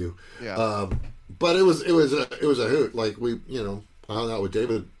purview. Yeah. But it was a hoot. Like we, hung out with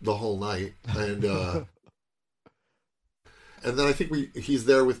David the whole night, and and then I think he's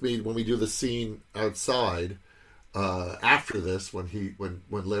there with me when we do the scene outside after this when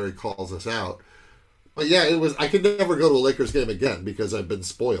Larry calls us out. But yeah, it was. I could never go to a Lakers game again because I've been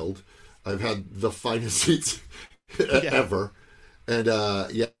spoiled. I've had the finest seats ever, and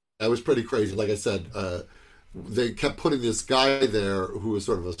it was pretty crazy. Like I said, they kept putting this guy there who was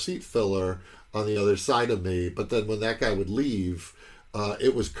sort of a seat filler on the other side of me. But then when that guy would leave,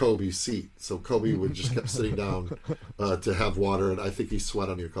 it was Kobe's seat. So Kobe would just kept sitting down to have water, and I think he sweat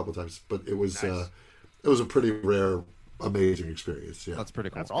on me a couple times. But it was nice. It was a pretty rare, amazing experience. Yeah, that's pretty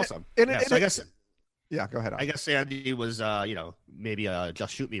cool. That's awesome. So I guess. Yeah, go ahead. I guess Sandy was, maybe a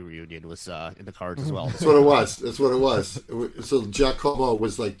Just Shoot Me reunion was in the cards as well. That's what it was. So Jack Como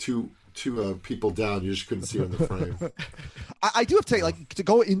was like two people down. You just couldn't see on the frame. I do have to say, like, to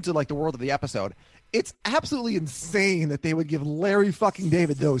go into like the world of the episode, it's absolutely insane that they would give Larry fucking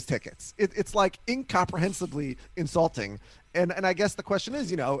David those tickets. It's like incomprehensibly insulting. And I guess the question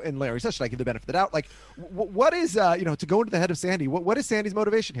is, and Larry says, should I give the benefit of the doubt? Like, what is, to go into the head of Sandy, what is Sandy's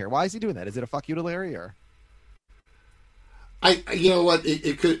motivation here? Why is he doing that? Is it a fuck you to Larry, or? You know what?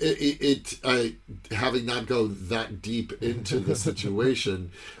 It could, having not go that deep into the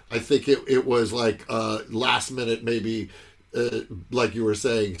situation, I think it was like last minute, maybe, like you were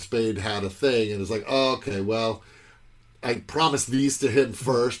saying, Spade had a thing, and it's like, oh, okay, well, I promised these to him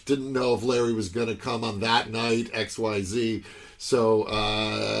first. Didn't know if Larry was going to come on that night, XYZ. So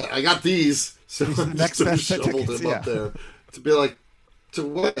I got these. So I just sort of shoveled him up there to be like, to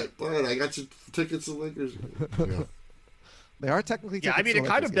what? What? I got you tickets to Lakers. Yeah. They are technically. Yeah, I mean, it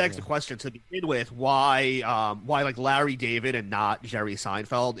kind of begs the question to begin with why like Larry David and not Jerry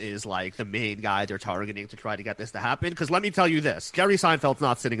Seinfeld is like the main guy they're targeting to try to get this to happen. Because let me tell you this: Jerry Seinfeld's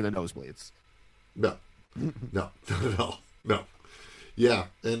not sitting in the nosebleeds. No, not at all. No. Yeah,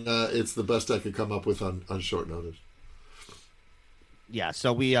 and it's the best I could come up with on short notice. Yeah,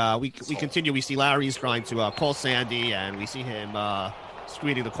 so we continue. We see Larry's trying to call Sandy, and we see him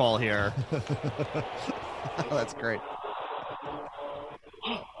screening the call here. Oh, that's great.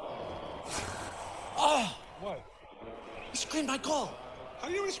 Oh, What? he screened my call. How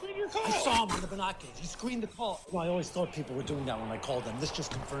do you screen your call? I saw him on the binoculars. He screened the call. Well, I always thought people were doing that when I called them. This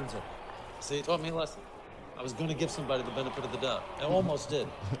just confirms it. See, it taught me a lesson. I was going to give somebody the benefit of the doubt. I almost did.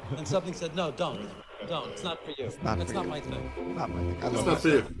 And something said, no, don't. Don't. It's not for you. It's not my thing. Not my thing. I It's love not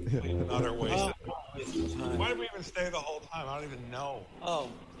that. for you. Another waste of time. Why did we even stay the whole time? I don't even know. Oh,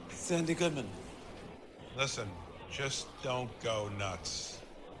 Sandy Goodman. Listen, just don't go nuts.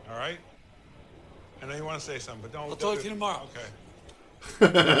 All right? I know you want to say something, but don't. I'll talk to you tomorrow.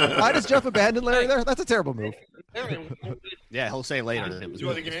 Okay. Why does Jeff abandon Larry there? That's a terrible move. Yeah, he'll say later that it was.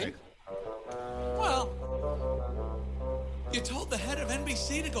 You the game? Well, you told the head of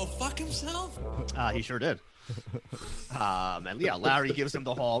NBC to go fuck himself? He sure did. And yeah, Larry gives him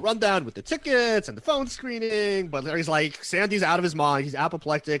the whole rundown with the tickets and the phone screening. But Larry's like, Sandy's out of his mind. He's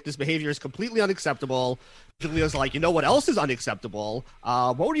apoplectic. This behavior is completely unacceptable. Julia's like, you know what else is unacceptable?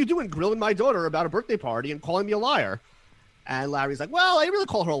 What were you doing grilling my daughter about a birthday party and calling me a liar? And Larry's like, well, I didn't really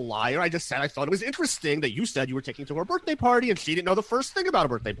call her a liar. I just said I thought it was interesting that you said you were taking to her birthday party and she didn't know the first thing about a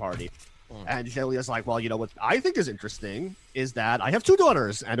birthday party. And Julia's like, well, you know what I think is interesting is that I have two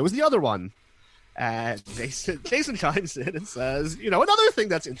daughters and it was the other one. And Jason chimes in and says, another thing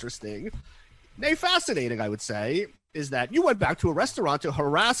that's interesting, nay, fascinating, I would say, is that you went back to a restaurant to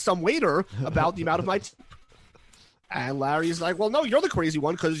harass some waiter about the amount of my tip. And Larry's like, well, no, you're the crazy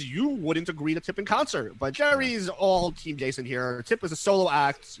one because you wouldn't agree to tip in concert. But Jerry's all Team Jason here. Tip is a solo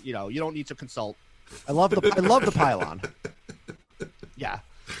act. You don't need to consult. I love the pylon. Yeah.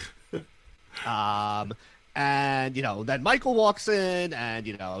 And, then Michael walks in and,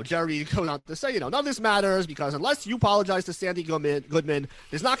 Jerry goes on to say, none of this matters because unless you apologize to Sandy Goodman,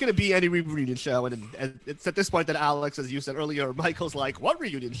 there's not going to be any reunion show. And it's at this point that Alex, as you said earlier, Michael's like, what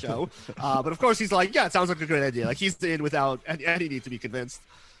reunion show? But of course he's like, yeah, it sounds like a great idea. Like he's in without any need to be convinced.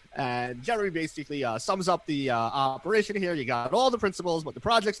 And Jerry basically sums up the operation here. You got all the principals, but the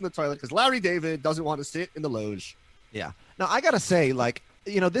project's in the toilet because Larry David doesn't want to sit in the loge. Yeah. Now, I got to say, like,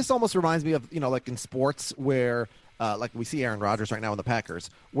 this almost reminds me of, like in sports where, like we see Aaron Rodgers right now in the Packers,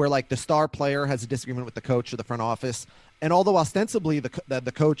 where like the star player has a disagreement with the coach or the front office. And although ostensibly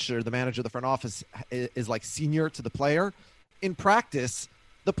the coach or the manager of the front office is like senior to the player, in practice,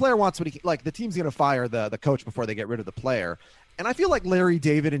 the player wants what the team's going to fire the coach before they get rid of the player. And I feel like Larry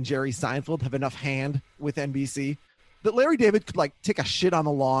David and Jerry Seinfeld have enough hand with NBC that Larry David could like take a shit on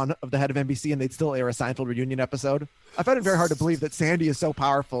the lawn of the head of NBC and they'd still air a Seinfeld reunion episode. I find it very hard to believe that Sandy is so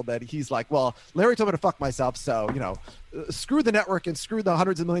powerful that he's like, well, Larry told me to fuck myself. So, screw the network and screw the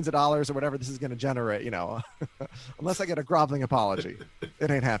hundreds of millions of dollars or whatever this is going to generate, unless I get a groveling apology,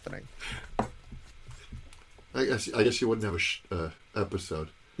 it ain't happening. I guess you wouldn't have a episode.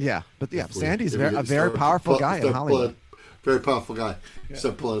 Yeah. But yeah, Sandy's a very powerful guy in Hollywood. Very powerful guy. Yeah.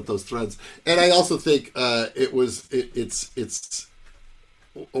 Start pulling at those threads, and I also think they've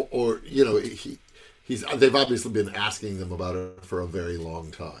obviously been asking them about it for a very long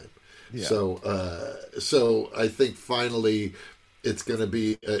time. Yeah. So I think finally it's going to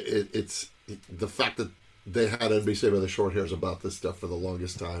be it's the fact that they had NBC by the short hairs about this stuff for the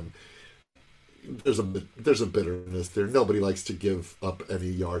longest time. There's a bitterness there. Nobody likes to give up any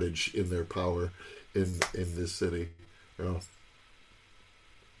yardage in their power in this city.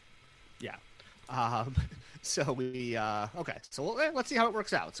 Yeah. So we okay. So let's see how it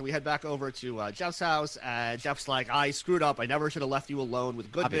works out. So we head back over to Jeff's house, and Jeff's like, "I screwed up. I never should have left you alone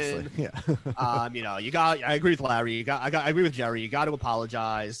with Goodman." Obviously. Yeah. I agree with Larry. I agree with Jerry. You got to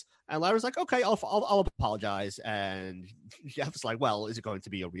apologize. And Larry's like, "Okay, I'll apologize." And Jeff's like, "Well, is it going to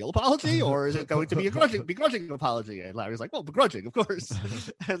be a real apology or is it going to be a begrudging apology?" And Larry's like, "Well, begrudging, of course."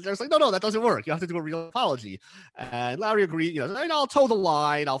 And Jerry's like, "No, that doesn't work. You have to do a real apology." And Larry agreed. And I'll toe the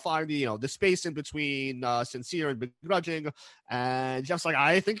line. I'll find the space in between sincere and begrudging. And Jeff's like,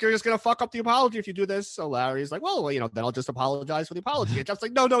 "I think you're just gonna fuck up the apology if you do this." So Larry's like, "Well, then I'll just apologize for the apology." And Jeff's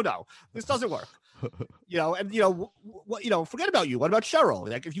like, "No, this doesn't work." Forget about you. What about Cheryl?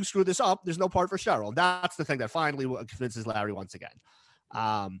 Like, if you screw this up, there's no part for Cheryl. That's the thing that finally convinces Larry once again.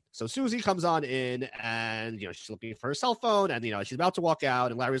 So Susie comes on in and, she's looking for her cell phone and, she's about to walk out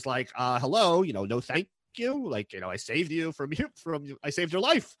and Larry's like, hello, no, thank you. Like, I saved you I saved your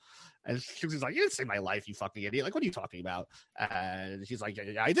life. And Susie's like, "You didn't save my life, you fucking idiot. Like, what are you talking about?" And she's like,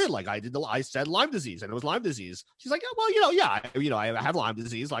 "Yeah, I did. Like, I said Lyme disease, and it was Lyme disease." She's like, "Yeah, well, I have Lyme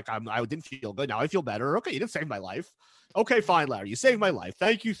disease. Like, I didn't feel good. Now I feel better. Okay, you didn't save my life. Okay, fine, Larry. You saved my life.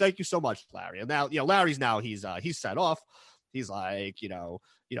 Thank you so much, Larry." And now, Larry's he's set off. He's like, you know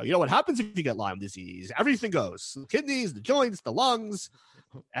what happens if you get Lyme disease? Everything goes. The kidneys, the joints, the lungs.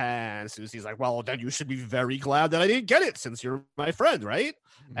 And Susie's like, "Well, then you should be very glad that I didn't get it since you're my friend, right?"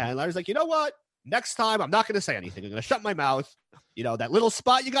 Mm-hmm. And Larry's like, "You know what? Next time, I'm not going to say anything. I'm going to shut my mouth. That little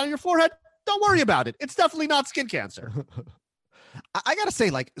spot you got on your forehead, don't worry about it. It's definitely not skin cancer." I got to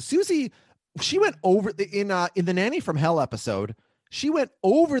say, like, Susie, she went over in the Nanny from Hell episode. She went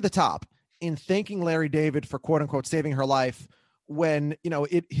over the top in thanking Larry David for quote unquote saving her life when,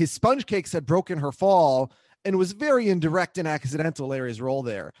 his sponge cakes had broken her fall. And was very indirect and accidental, Larry's role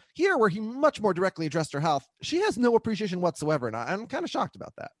there. Here, where he much more directly addressed her health, she has no appreciation whatsoever, and I'm kind of shocked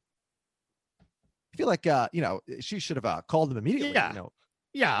about that. I feel like, she should have called him immediately.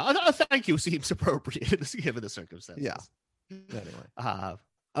 Yeah, thank you seems appropriate given the circumstances. Yeah. Anyway.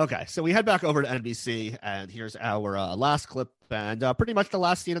 Okay, so we head back over to NBC, and here's our last clip, and pretty much the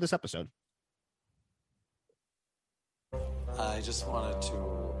last scene of this episode. I just wanted to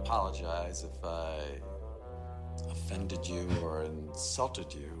apologize if I offended you or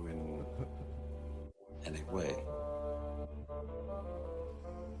insulted you in any way.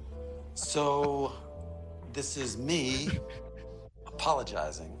 So, this is me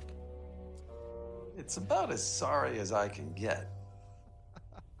apologizing. It's about as sorry as I can get.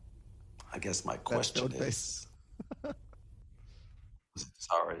 I guess my question is, was it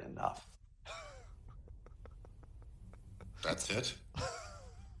sorry enough? That's it?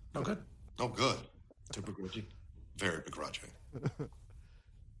 No good. No good. Too begrudging. Very begrudging.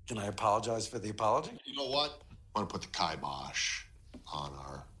 Can I apologize for the apology? You know what? I want to put the kibosh on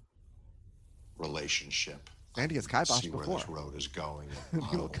our relationship. Andy has kibosh see before. Where this road is going.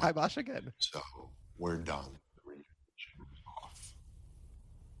 Kibosh again. So we're done. Off.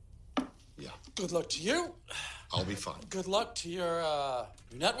 Yeah. Good luck to you. I'll be fine. Good luck to your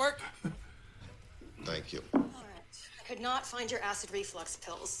network. Thank you. All right. I could not find your acid reflux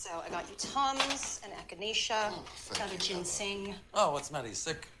pills, so I got you Tums and echinacea, got a ginseng. Oh, what's the matter? You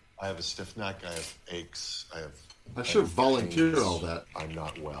sick? I have a stiff neck. I have aches. I should volunteer all that. I'm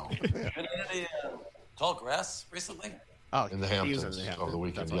not well. Been in any tall grass recently? Oh, In the Hamptons over the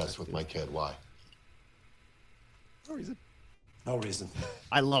weekend, yes, with my kid. Why? No reason. No reason.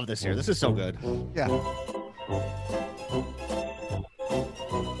 I love this here. This is so good. Yeah.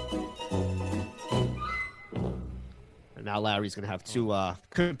 And now Larry's gonna have two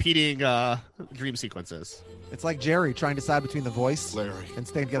competing dream sequences. It's like Jerry trying to decide between The Voice Larry. and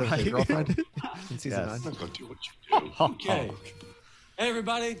staying together with his Right. girlfriend in season Yes. 9. Go do what you do. Okay. Hey,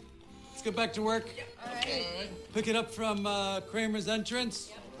 everybody. Let's get back to work. Okay. Pick it up from Kramer's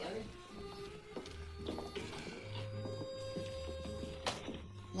entrance.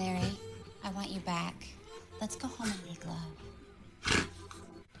 Larry, I want you back. Let's go home and make love.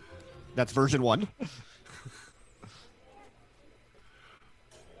 That's version 1.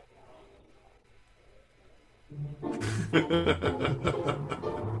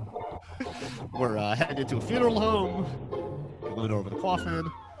 We're headed to a funeral home. Going over the coffin.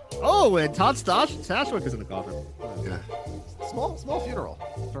 Oh, and Todd Stashwick is in the coffin. Yeah. Small funeral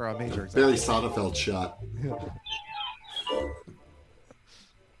for a major Barry executive. Sonnenfeld shot.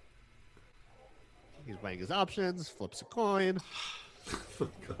 He's weighing his options, flips a coin. Oh,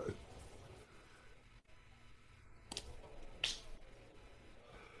 God.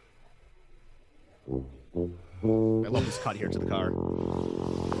 I love this cut here to the car.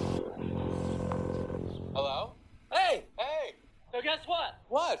 Hello? Hey! So guess what?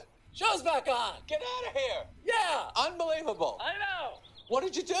 What? Show's back on! Get out of here! Yeah! Unbelievable! I know! What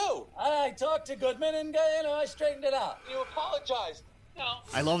did you do? I talked to Goodman and I straightened it out. You apologized. No.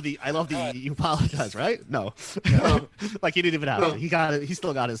 I love the you apologize, right? No. Like he didn't even have it. He got it. He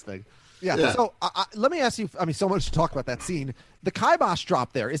still got his thing. Yeah. Yeah. So let me ask you. I mean, so much to talk about that scene. The kibosh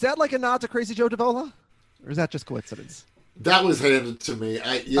drop there. Is that like a nod to Crazy Joe Davola, or is that just coincidence? That was handed to me.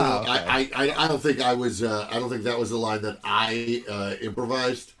 I don't think I was. I don't think that was the line that I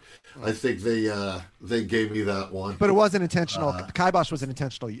improvised. I think they gave me that one. But it wasn't intentional. The kibosh was an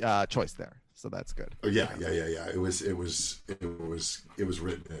intentional choice there, so that's good. Yeah. It was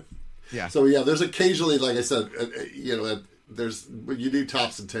written in. Yeah. So yeah, there's occasionally, like I said, there's you do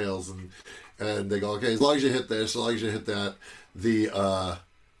tops and tails, and they go, okay, as long as you hit this, as long as you hit that,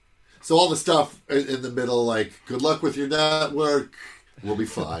 so all the stuff in the middle, like good luck with your network, we'll be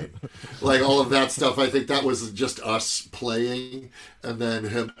fine. Like all of that stuff, I think that was just us playing, and then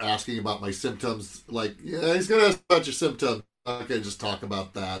him asking about my symptoms. Like, yeah, he's gonna ask about your symptoms. Okay, just talk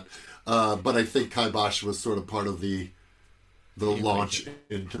about that. But I think kibosh was sort of part of the launch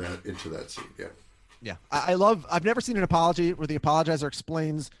into that scene. Yeah. Yeah. I've never seen an apology where the apologizer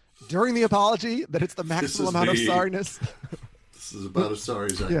explains during the apology that it's the maximum amount of sorriness. This is about as sorry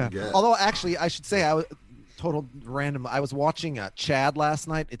as I can get. Although actually, I should say I was total random. I was watching Chad last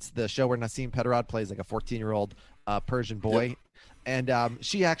night. It's the show where Nassim Pedrad plays like a 14-year-old Persian boy. Yep. And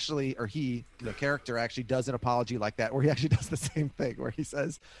she actually, or he, the character actually does an apology like that, where he actually does the same thing, where he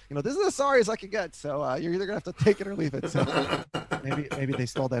says, this is as sorry as I can get. So you're either going to have to take it or leave it. So maybe they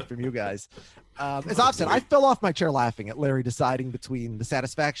stole that from you guys. As I've said, I fell off my chair laughing at Larry deciding between the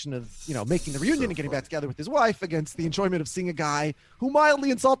satisfaction of, making the reunion and getting back together with his wife against the enjoyment of seeing a guy who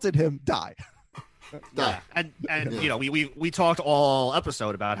mildly insulted him die. Yeah. And we talked all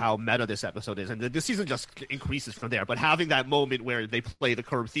episode about how meta this episode is, and the season just increases from there. But having that moment where they play the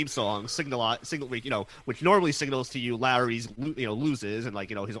Curb theme song, which normally signals to you Larry's loses and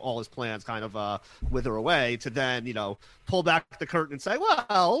all his plans kind of wither away, to then pull back the curtain and say,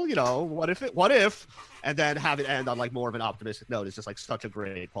 well, what if, and then have it end on like more of an optimistic note. It's just like such a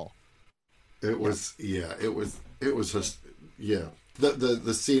great pull. It was just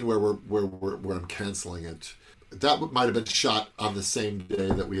The scene where I'm canceling it, that might have been shot on the same day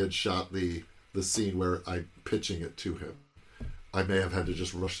that we had shot the scene where I'm pitching it to him. I may have had to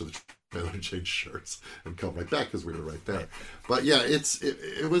just rush to the trailer and change shirts and come right back because we were right there. But yeah,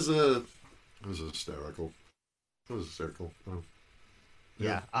 it was hysterical. It was hysterical.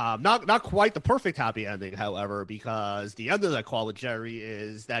 Yeah. Not quite the perfect happy ending, however, because the end of that call with Jerry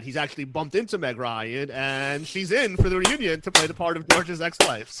is that he's actually bumped into Meg Ryan and she's in for the reunion to play the part of George's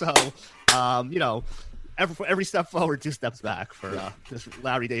ex-wife. So, every step forward, 2 steps back for this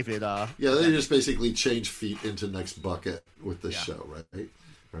Larry David. They just basically change feet into next bucket with this show, right?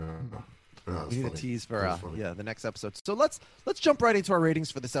 We need a tease for the next episode. So let's jump right into our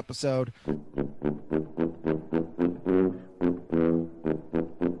ratings for this episode.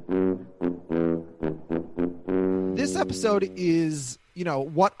 episode is,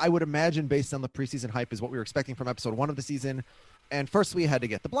 what I would imagine based on the preseason hype is what we were expecting from episode 1 of the season. And first we had to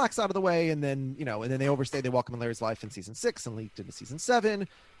get the Blacks out of the way, and then, and then they overstayed. They welcomed Larry's life in season 6 and leaked into season 7.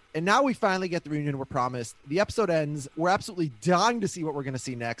 And now we finally get the reunion we're promised. The episode ends. We're absolutely dying to see what we're going to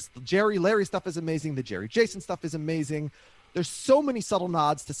see next. The Larry stuff is amazing. The Jerry Jason stuff is amazing. There's so many subtle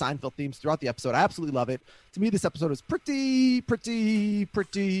nods to Seinfeld themes throughout the episode. I absolutely love it. To me, this episode is pretty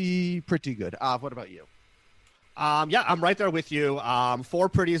good. What about you? Yeah, I'm right there with you. 4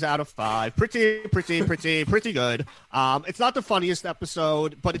 pretties out of 5. Pretty good. It's not the funniest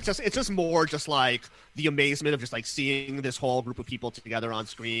episode, but it's just more just like the amazement of just like seeing this whole group of people together on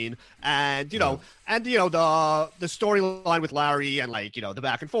screen, and the storyline with Larry, and like the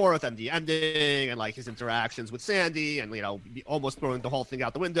back and forth and the ending, and like his interactions with Sandy, and almost throwing the whole thing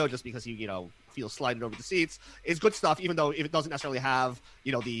out the window just because he feels slided over the seats is good stuff, even though it doesn't necessarily have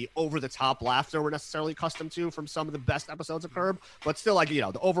the over the top laughter we're necessarily accustomed to from some of the best episodes of Curb, but still like the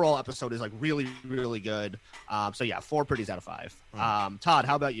overall episode is like really, really good. So yeah, 4 pretties out of 5. Todd,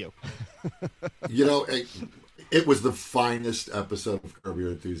 how about you? It was the finest episode of Curb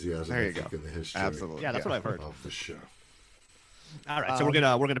Your Enthusiasm there you go. in the history. Absolutely. Yeah, that's what I've heard of the show. All right, so we're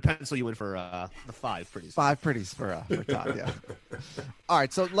gonna pencil you in for the 5 pretties. 5 pretties for Todd. Yeah. All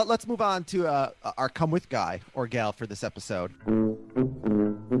right, so let's move on to our come with guy or gal for this episode.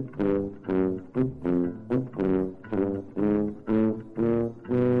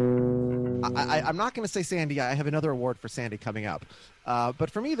 I'm not going to say Sandy. I have another award for Sandy coming up, but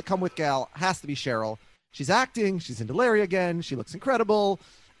for me, the come with gal has to be Cheryl. She's acting. She's into Larry again. She looks incredible.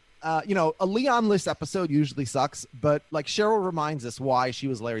 A Leon-less episode usually sucks, but like Cheryl reminds us why she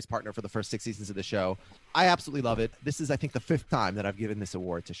was Larry's partner for the first 6 seasons of the show. I absolutely love it. This is, I think, the 5th time that I've given this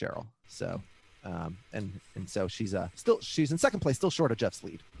award to Cheryl. So, and so she's in second place, still short of Jeff's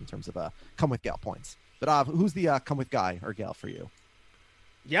lead in terms of come with gal points. But who's the come with guy or gal for you?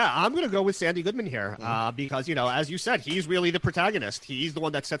 Yeah, I'm going to go with Sandy Goodman here because, as you said, he's really the protagonist. He's the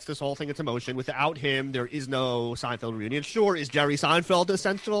one that sets this whole thing into motion. Without him, there is no Seinfeld reunion. Sure, is Jerry Seinfeld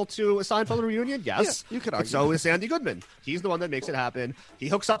essential to a Seinfeld reunion? Yes. Yeah, you could argue. But so is Sandy Goodman. He's the one that makes it happen. He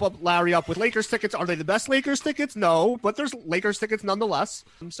hooks up Larry up with Lakers tickets. Are they the best Lakers tickets? No, but there's Lakers tickets nonetheless.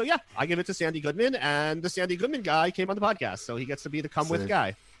 So, yeah, I give it to Sandy Goodman, and the Sandy Goodman guy came on the podcast, so he gets to be the come with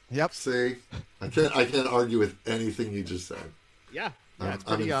guy. Yep. See, I can't argue with anything you just said. Yeah. Yeah, it's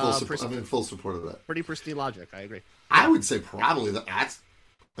pretty, I'm in full support of that. Pretty pristine logic. I agree. I would say probably I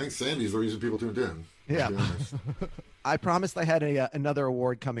think Sandy's the reason people tuned in. Yeah. I promised I had another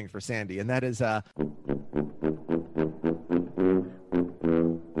award coming for Sandy, and that is the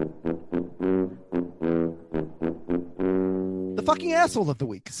fucking asshole of the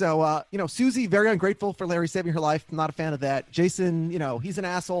week. So, Susie, very ungrateful for Larry saving her life. Not a fan of that. Jason, he's an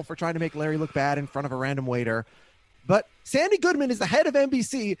asshole for trying to make Larry look bad in front of a random waiter. But Sandy Goodman is the head of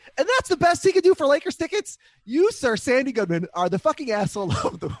NBC, and that's the best he can do for Lakers tickets. You, sir, Sandy Goodman, are the fucking asshole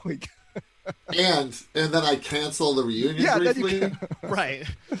of the week. and then I cancel the reunion briefly. Right.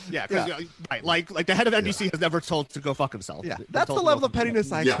 Yeah. Right. Like the head of NBC has never told to go fuck himself. Yeah. That's the level of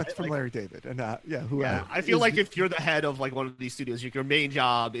pettiness I expect from Larry David. And I feel like if you're the head of like one of these studios, your main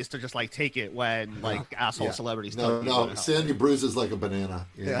job is to just like take it when like asshole celebrities. No. Sandy bruises like a banana.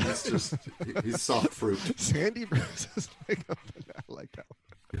 Yeah. He's soft fruit. Sandy bruises like a banana. I like that one.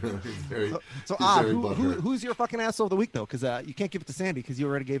 Who's your fucking asshole of the week though? Because you can't give it to Sandy because you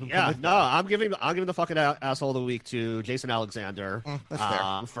already gave him. I'm giving the fucking asshole of the week to Jason Alexander. That's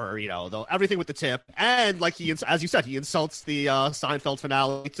fair. For everything with the tip, and like as you said, he insults the Seinfeld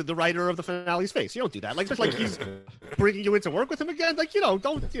finale to the writer of the finale's face. You don't do that. Like just like he's bringing you into work with him again. Like don't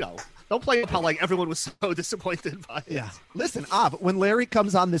play up how like everyone was so disappointed by it. Yeah. Listen, when Larry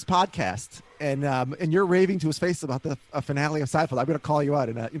comes on this podcast and you're raving to his face about the finale of Seinfeld, I'm going to call you out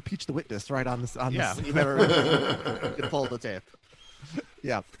and impeach the witness right on this. You better pull the tape.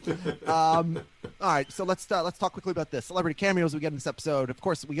 Yeah. All right. So let's talk quickly about this celebrity cameos we get in this episode. Of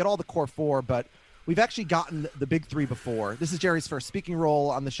course, we get all the core 4, but we've actually gotten the big 3 before. This is Jerry's first speaking role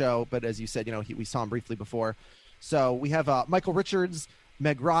on the show, but as you said, we saw him briefly before. So we have Michael Richards,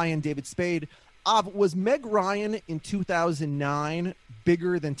 Meg Ryan, David Spade. Was Meg Ryan in 2009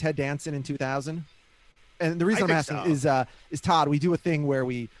 bigger than Ted Danson in 2000? And the reason I'm asking is Todd, we do a thing where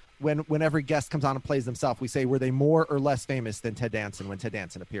when every guest comes on and plays themselves, we say, were they more or less famous than Ted Danson when Ted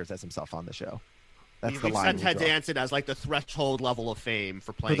Danson appears as himself on the show? That's the line. Ted Danson as like the threshold level of fame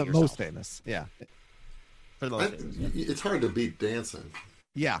for playing for the yourself. most famous. Yeah. For the most famous. It's hard to beat Danson.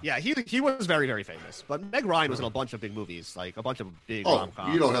 Yeah. Yeah, he was very, very famous. But Meg Ryan was in a bunch of big movies, like a bunch of big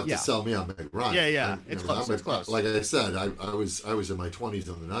rom-coms. You don't have to sell me on Meg Ryan. Yeah. It's close. It's close. Like I said, I was in my 20s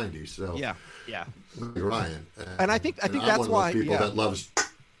in the 90s. So yeah. Meg Ryan. And I think I'm that's one why of those people that loves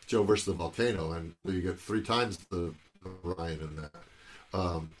Joe versus the Volcano, and you get 3 times the Ryan in that.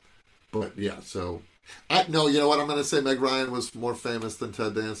 But yeah, so no, you know what? I'm going to say Meg Ryan was more famous than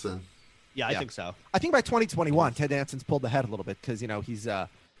Ted Danson. Yeah, I think so. I think by 2021, Ted Danson's pulled ahead a little bit because he's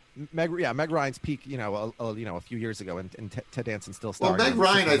Meg Ryan's peak, a few years ago, and Ted Danson still starring. Well, Meg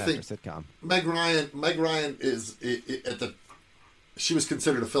Ryan, I think sitcom. Meg Ryan is she was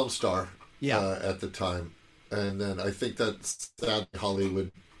considered a film star. At the time, and then I think that sadly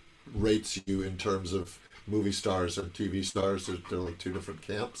Hollywood rates you in terms of movie stars and TV stars. They're like 2 different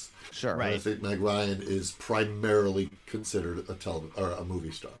camps. Sure, right. I think Meg Ryan is primarily considered a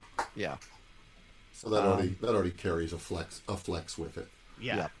movie star. Yeah. So that already carries a flex with it.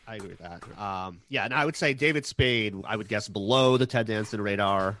 Yeah, I agree with that. And I would say David Spade, I would guess below the Ted Danson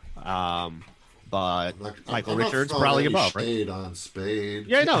radar. But Michael Richards probably above, right? Spade on Spade.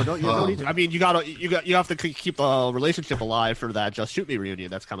 Yeah, no, you don't need to. I mean, you have to keep the relationship alive for that Just Shoot Me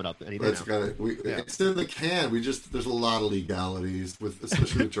reunion that's coming up any day now. It's in the can. There's a lot of legalities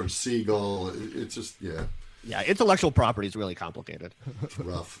especially with George Segal. It's just Yeah, intellectual property is really complicated. It's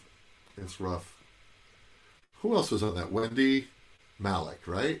rough. Who else was on that? Wendy Malick,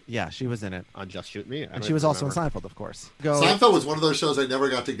 right? Yeah, she was in it on Just Shoot Me, and she was also in Seinfeld, of course. Seinfeld was one of those shows I never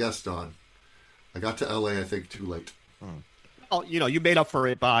got to guest on. I got to LA, I think, too late. Well, you made up for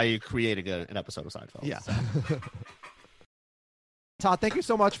it by creating an episode of Seinfeld. Yeah. So. Todd, thank you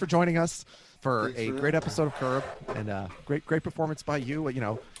so much for joining us for a great episode of Curb, and great performance by you. I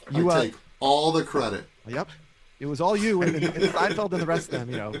take all the credit. Yep. It was all you and Seinfeld and the rest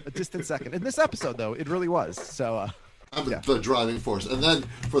of them, a distant second. In this episode, though, it really was. So I'm the driving force. And then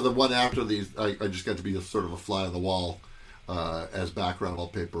for the one after these, I just got to be sort of a fly on the wall as background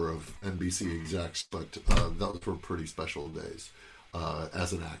wallpaper of NBC execs, but those were pretty special days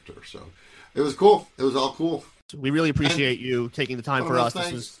as an actor. So it was cool. It was all cool. We really appreciate you taking the time for us. I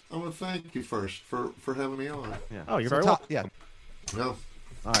want to thank you first for having me on. Yeah. Oh, you're very welcome. Yeah. No.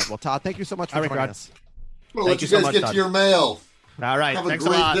 All right. Well, Todd, thank you so much for joining us. Well, let you guys get to your mail. All right. Have Thanks a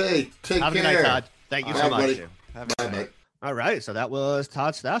great lot. day. Take care. Have a good night, Todd. Thank you so much. Bye. All right, so that was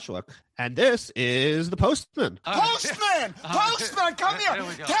Todd Stashwick, and this is the Postman. Postman! Postman, come here!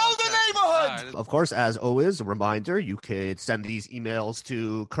 Tell the neighborhood! Of course, as always, a reminder, you could send these emails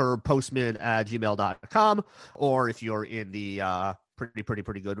to curbpostman@gmail.com, or if you're in the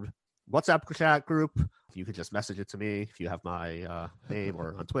pretty good WhatsApp chat group, you could just message it to me if you have my name,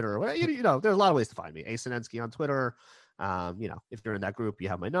 or on Twitter. Or, there's a lot of ways to find me. Asinensky on Twitter. If you're in that group, you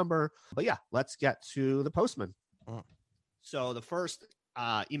have my number. But yeah, let's get to the Postman. So the first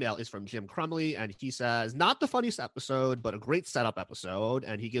email is from Jim Crumley, and he says, not the funniest episode, but a great setup episode,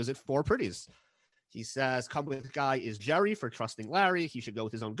 and he gives it 4 pretties. He says, come with guy is Jerry for trusting Larry. He should go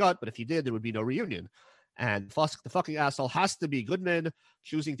with his own gut, but if he did, there would be no reunion. And Fusk, the fucking asshole, has to be Goodman,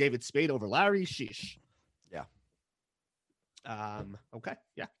 choosing David Spade over Larry. Sheesh. Yeah. Okay.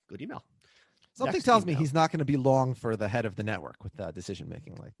 Yeah. Good email. Something tells me he's not going to be long for the head of the network with decision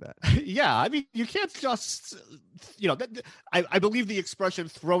making like that. Yeah, I mean, you can't just, I believe the expression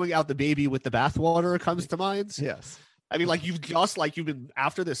 "throwing out the baby with the bathwater" comes to mind. Yes, I mean, you've been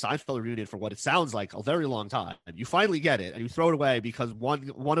after this Seinfeld reunion for what it sounds like a very long time, and you finally get it, and you throw it away because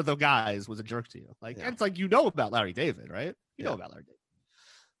one of the guys was a jerk to you. And it's about Larry David, right? You know about Larry David.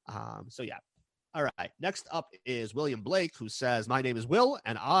 So yeah. All right. Next up is William Blake, who says, my name is Will,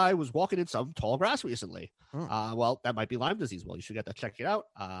 and I was walking in some tall grass recently. Well, that might be Lyme disease, Will. You should check it out.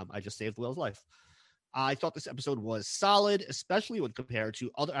 I just saved Will's life. I thought this episode was solid, especially when compared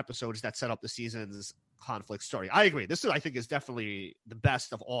to other episodes that set up the season's conflict story. I agree. This I think is definitely the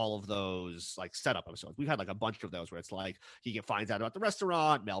best of all of those setup episodes. We've had a bunch of those where it's he finds out about the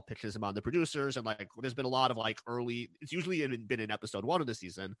restaurant, Mel pitches him on the producers, and there's been a lot of early. It's usually been in episode 1 of the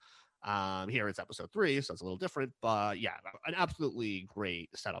season. Here it's episode 3, so it's a little different, but yeah, an absolutely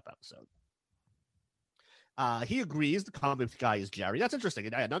great setup episode. He agrees the comic guy is Jerry. That's interesting.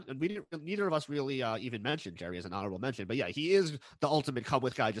 Neither of us really even mentioned Jerry as an honorable mention, but yeah, he is the ultimate come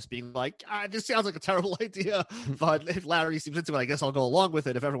with guy, just being this sounds like a terrible idea, but if Larry seems into it, I guess I'll go along with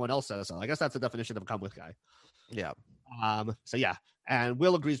it if everyone else says so. I guess that's the definition of a come with guy. Yeah. So yeah, and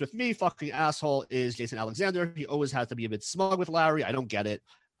Will agrees with me. Fucking asshole is Jason Alexander. He always has to be a bit smug with Larry. I don't get it.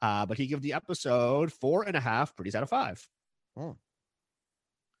 But he gave the episode 4.5 pretties out of 5.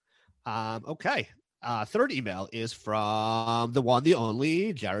 Okay. Third email is from the one, the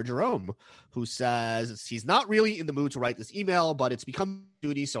only Jared Jerome, who says he's not really in the mood to write this email, but it's become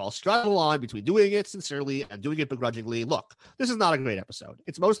duty, so I'll straddle the line between doing it sincerely and doing it begrudgingly. Look, this is not a great episode.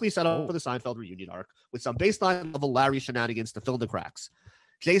 It's mostly set up for the Seinfeld reunion arc with some baseline level Larry shenanigans to fill in the cracks.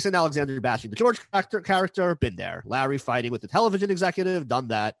 Jason Alexander bashing the George character, been there. Larry fighting with the television executive, done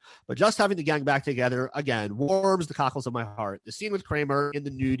that. But just having the gang back together, again, warms the cockles of my heart. The scene with Kramer in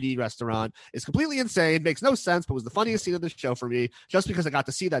the nudie restaurant is completely insane, makes no sense, but was the funniest scene of the show for me, just because I got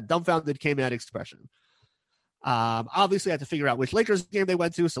to see that dumbfounded K-Man expression. Obviously, I had to figure out which Lakers game they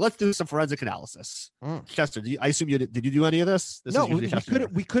went to, so let's do some forensic analysis. Chester, I assume did you do any of this? No,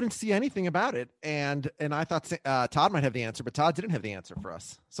 we couldn't see anything about it, and I thought Todd might have the answer, but Todd didn't have the answer for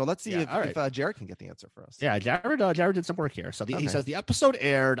us. So let's see if Jared can get the answer for us. Yeah, Jared did some work here. So he says the episode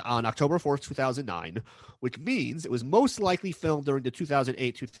aired on October 4th, 2009, which means it was most likely filmed during the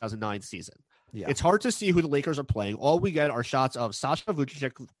 2008-2009 season. Yeah. It's hard to see who the Lakers are playing. All we get are shots of Sasha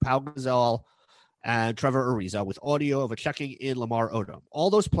Vucic, Pau Gasol, and Trevor Ariza with audio of a checking in Lamar Odom. All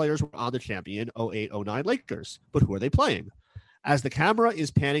those players were on the champion 08-09 Lakers, but who are they playing? As the camera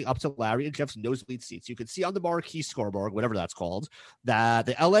is panning up to Larry and Jeff's nosebleed seats, you can see on the marquee scoreboard, whatever that's called, that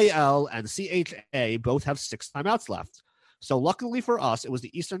the LAL and CHA both have 6 timeouts left. So luckily for us, it was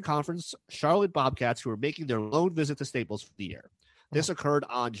the Eastern Conference Charlotte Bobcats who were making their lone visit to Staples for the year. This occurred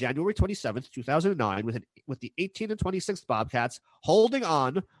on January 27th, 2009, with the 18-26 Bobcats holding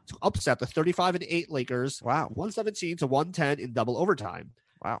on to upset the 35-8 Lakers. Wow, 117-110 in double overtime.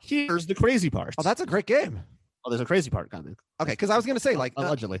 Wow. Here's the crazy part. Oh, that's a great game. Oh, there's a crazy part coming. Okay, because I was going to say, like,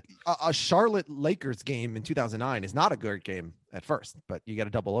 allegedly, a Charlotte Lakers game in 2009 is not a good game at first, but you get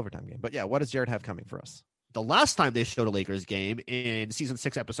a double overtime game. But yeah, what does Jared have coming for us? The last time they showed a Lakers game in season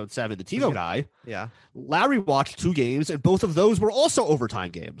 6, episode 7, the TiVo guy, Larry watched 2 games, and both of those were also overtime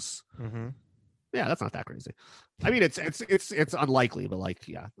games. Mm-hmm. Yeah, that's not that crazy. I mean, it's unlikely, but like,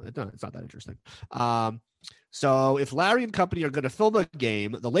 yeah, it's not that interesting. So if Larry and company are going to film a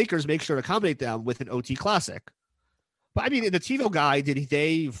game, the Lakers make sure to accommodate them with an OT classic. But I mean, in the TiVo guy,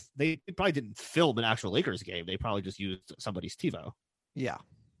 they probably didn't film an actual Lakers game. They probably just used somebody's TiVo. Yeah.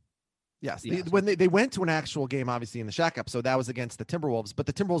 Yes. When they went to an actual game, obviously in the Shaq episode, that was against the Timberwolves, but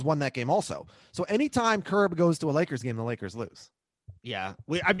the Timberwolves won that game also. So anytime Curb goes to a Lakers game, the Lakers lose. Yeah.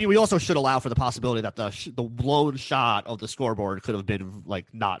 We also should allow for the possibility that the lone shot of the scoreboard could have been like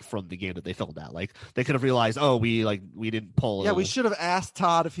not from the game that they filmed at. Like they could have realized, we didn't pull. Yeah, we should have asked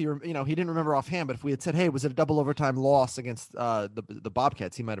Todd if he didn't remember offhand, but if we had said, hey, was it a double overtime loss against the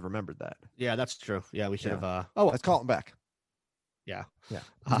Bobcats, he might have remembered that. Yeah, that's true. Yeah, we should have. Let's call him back. Yeah.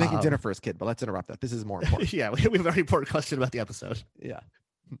 He's making dinner for his kid, but let's interrupt that. This is more important. Yeah, we have a very important question about the episode. Yeah.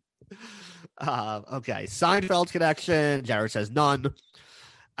 Okay. Seinfeld connection. Jared says none.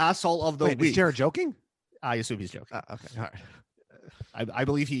 Asshole of the week. Is Jared joking? I assume he's joking. Okay. All right. I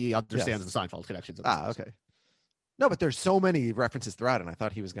believe he understands the Seinfeld connections. Okay. No, but there's so many references throughout, and I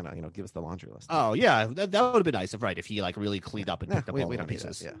thought he was gonna, give us the laundry list. Oh yeah, that would have been nice if he like really cleaned up and picked up all the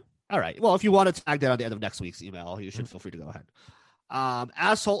pieces. Yeah. All right. Well, if you want to tag that on the end of next week's email, you should feel free to go ahead.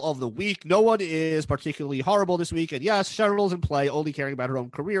 Asshole of the week. No one is particularly horrible this week. And yes, Cheryl's in play, only caring about her own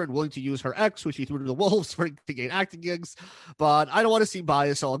career and willing to use her ex, which she threw to the wolves to gain acting gigs. But I don't want to seem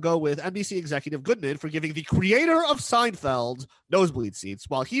biased, so I'll go with NBC executive Goodman for giving the creator of Seinfeld nosebleed seats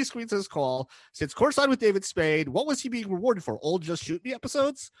while he screens his call. Since courtside with David Spade, what was he being rewarded for? Old Just Shoot Me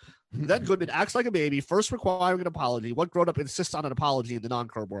episodes? Then Goodman acts like a baby, first requiring an apology. What grown-up insists on an apology in the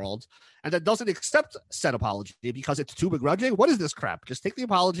non-curb world, and then doesn't accept said apology because it's too begrudging? What is this crap? Just take the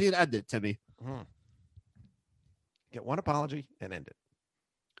apology and end it, Timmy. Mm-hmm. Get one apology and end it.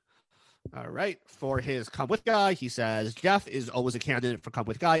 All right. For his Come With Guy, he says, Jeff is always a candidate for Come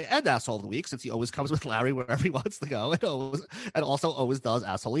With Guy and Asshole of the Week since he always comes with Larry wherever he wants to go and also always does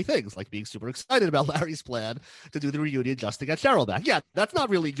asshole-y things, like being super excited about Larry's plan to do the reunion just to get Cheryl back. Yeah, that's not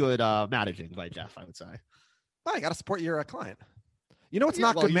really good managing by Jeff, I would say. Well, you got to support your client. You know what's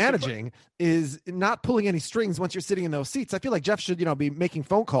not good managing is not pulling any strings once you're sitting in those seats. I feel like Jeff should, be making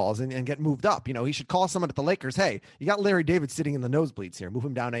phone calls and get moved up. He should call someone at the Lakers. Hey, you got Larry David sitting in the nosebleeds here. Move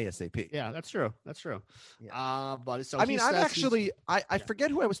him down ASAP. Yeah, that's true. That's true. Yeah. But so I forget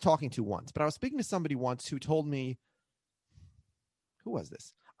who I was talking to once, but I was speaking to somebody once who told me, who was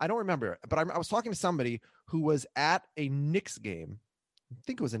this? I don't remember, but I was talking to somebody who was at a Knicks game. I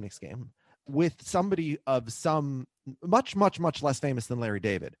think it was a Knicks game with somebody of some much, much, much less famous than Larry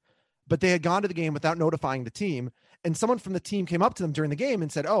David, but they had gone to the game without notifying the team. And someone from the team came up to them during the game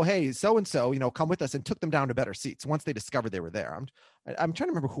and said, oh, hey, so-and-so, come with us, and took them down to better seats once they discovered they were there. I'm trying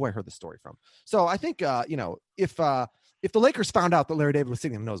to remember who I heard the story from. So I think, if the Lakers found out that Larry David was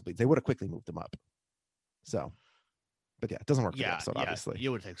sitting in the nosebleeds, they would have quickly moved him up. So, but yeah, it doesn't work for the episode, obviously.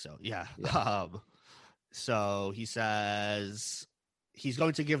 You would think so. Yeah. Yeah. So he says he's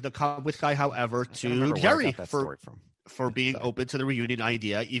going to give the Come With guy, however, to remember where I Jerry got that story from. for being open to the reunion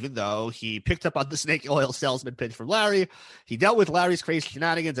idea, even though he picked up on the snake oil salesman pitch from Larry. He dealt with Larry's crazy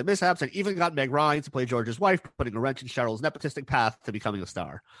shenanigans and mishaps and even got Meg Ryan to play George's wife, putting a wrench in Cheryl's nepotistic path to becoming a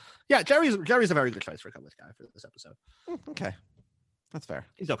star. Yeah, Jerry's a very good choice for Come With guy for this episode. Okay. That's fair.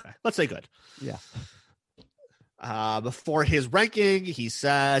 He's okay. Let's say good. Yeah. For his ranking, he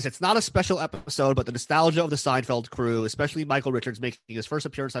says it's not a special episode, but the nostalgia of the Seinfeld crew, especially Michael Richards making his first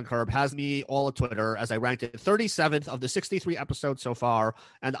appearance on Curb, has me all on Twitter as I ranked it 37th of the 63 episodes so far.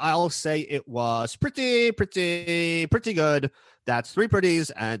 And I'll say it was pretty good. That's 3 pretties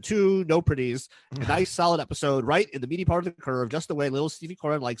and 2 no pretties. A nice, solid episode right in the meaty part of the curve, just the way little Stevie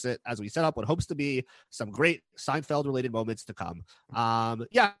Coren likes it, as we set up what hopes to be some great Seinfeld-related moments to come.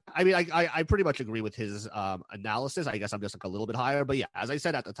 Yeah, I mean, I pretty much agree with his analysis. I guess I'm just like a little bit higher, but yeah, as I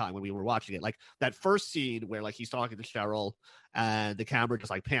said at the time when we were watching it, like that first scene where like he's talking to Cheryl and the camera just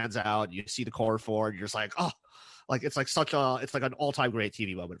like pans out and you see the core forward, you're just like, oh, like it's like an all-time great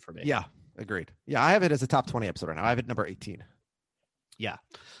TV moment for me. Yeah, agreed. Yeah, I have it as a top 20 episode right now. I have it number 18. Yeah.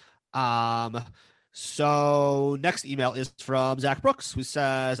 So next email is from Zach Brooks, who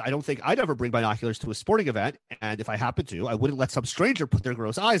says, I don't think I'd ever bring binoculars to a sporting event. And if I happen to, I wouldn't let some stranger put their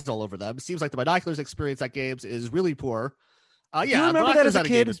gross eyes all over them. Seems like the binoculars experience at games is really poor. Do you remember that as a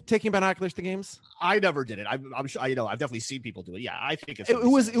kid, taking binoculars to games? I never did it. I'm sure, I've definitely seen people do it. Yeah, I think it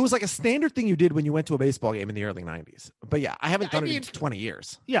was like a standard thing you did when you went to a baseball game in the early 90s. But yeah, I haven't done it in 20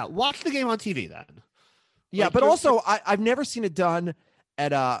 years. Yeah, watch the game on TV then. Yeah, but also I've never seen it done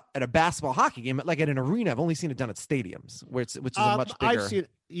at a basketball hockey game, like at an arena. I've only seen it done at stadiums, which is a much bigger.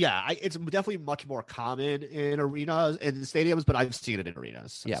 It's definitely much more common in arenas and stadiums, but I've seen it in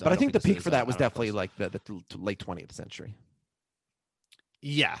arenas. Yeah, so but I think the peak for that was definitely like the late 20th century.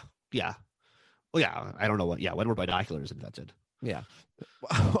 Yeah. Well, yeah, I don't know when were binoculars invented? Yeah,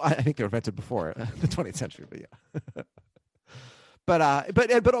 I think they were invented before the 20th century, but yeah.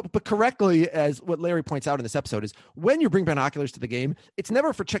 But correctly, as what Larry points out in this episode, is when you bring binoculars to the game, it's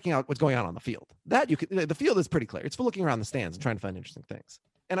never for checking out what's going on the field. The field is pretty clear. It's for looking around the stands and trying to find interesting things.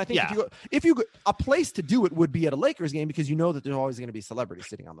 And I think if you go, a place to do it would be at a Lakers game because you know that there's always going to be celebrities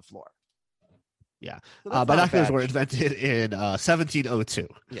sitting on the floor. Yeah, so binoculars were invented in 1702.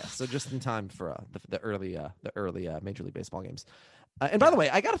 Yeah, so just in time for the early Major League Baseball games. And by the way,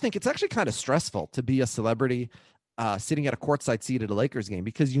 I got to think it's actually kind of stressful to be a celebrity sitting at a courtside seat at a Lakers game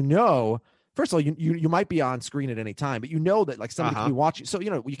because first of all, you might be on screen at any time, but you know that like somebody could be watching. So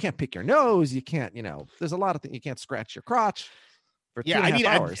you can't pick your nose, you can't there's a lot of things, you can't scratch your crotch. For 2.5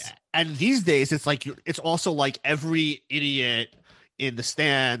 hours. And these days it's like it's also like every idiot in the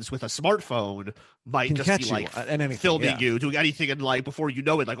stands with a smartphone might just be like filming you, doing anything, and like before you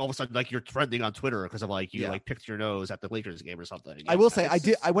know it, like all of a sudden like you're trending on Twitter because of like you like picked your nose at the Lakers game or something. I will say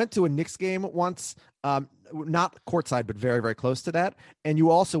I went to a Knicks game once, not courtside but very, very close to that. And you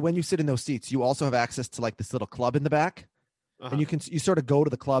also, when you sit in those seats, you also have access to like this little club in the back. And you sort of go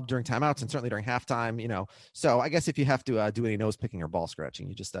to the club during timeouts and certainly during halftime, So I guess if you have to do any nose picking or ball scratching,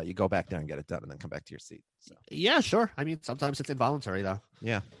 you just you go back there and get it done and then come back to your seat. So. Yeah, sure. I mean, sometimes it's involuntary though.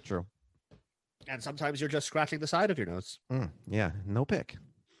 Yeah, true. And sometimes you're just scratching the side of your nose. Yeah, no pick.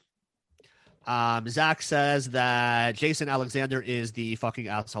 Zach says that Jason Alexander is the fucking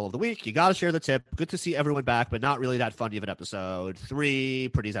asshole of the week. You got to share the tip. Good to see everyone back, but not really that funny of an episode. 3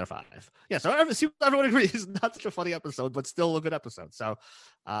 pretties out of 5. Yeah, so everyone agrees. Not such a funny episode, but still a good episode. So,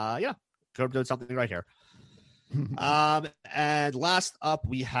 yeah, Curb doing something right here. And last up,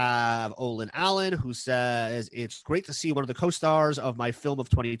 we have Olin Allen, who says it's great to see one of the co-stars of my film of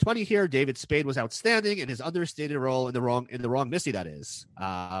 2020 here. David Spade was outstanding in his understated role in the wrong Missy. That is,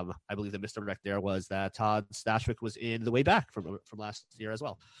 I believe the misdirect there was that Todd Stashwick was in The Way Back from last year as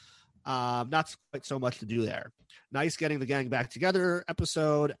well. Not quite so much to do there. Nice getting the gang back together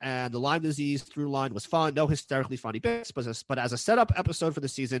episode, and the Lyme disease through line was fun. No hysterically funny bits, but as a setup episode for the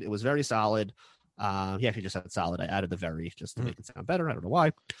season, it was very solid. He actually just said solid. I added the very just to make it sound better. I don't know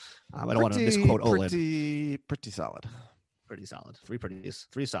why. I don't want to misquote Olin. Pretty solid. Pretty solid. 3 pretties.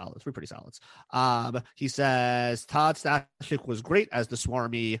 3 solid. 3 pretty solids. He says Todd Stashwick was great as the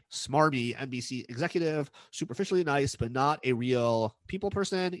smarmy NBC executive. Superficially nice, but not a real people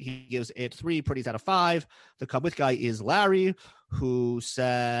person. He gives it 3 pretties out of 5. The come with guy is Larry, who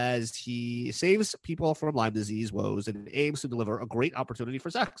says he saves people from Lyme disease woes and aims to deliver a great opportunity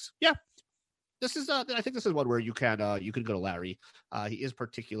for sex. Yeah. This is, I think this is one where you can go to Larry. He is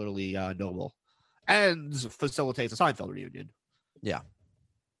particularly noble and facilitates a Seinfeld reunion. Yeah.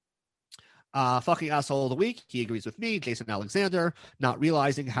 Fucking asshole of the week. He agrees with me, Jason Alexander, not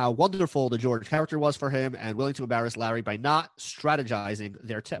realizing how wonderful the George character was for him and willing to embarrass Larry by not strategizing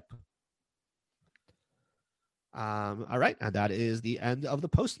their tip. All right. And that is the end of the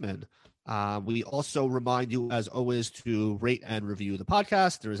Postman. We also remind you, as always, to rate and review the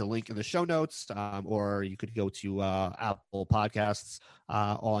podcast. There is a link in the show notes, or you could go to Apple Podcasts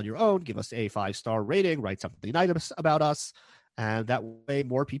on your own, give us a 5-star rating, write something nice about us, and that way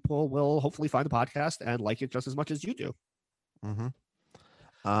more people will hopefully find the podcast and like it just as much as you do. Mm-hmm.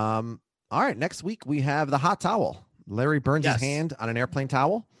 All right, next week we have the hot towel. Larry burns his hand on an airplane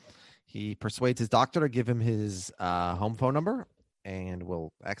towel. He persuades his doctor to give him his home phone number and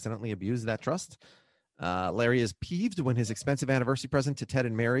will accidentally abuse that trust. Larry is peeved when his expensive anniversary present to Ted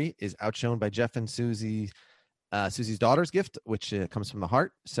and Mary is outshone by Jeff and Susie's daughter's gift, which comes from the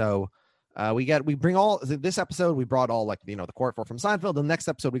heart. So we bring all this episode. We brought all the core four from Seinfeld. The next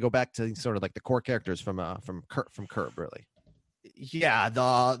episode, we go back to sort of like the core characters from Curb, really. Yeah,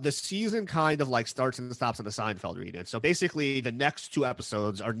 the season kind of like starts and stops on the Seinfeld reunion. So basically, the next 2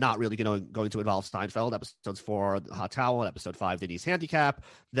 episodes are not really going to involve Seinfeld. Episodes 4, the hot towel, episode 5, Denise handicap.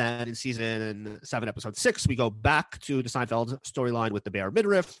 Then in season 7, episode 6, we go back to the Seinfeld storyline with the bear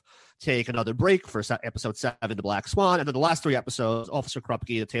midriff. Take another break for episode 7, the Black Swan, and then the last 3 episodes, Officer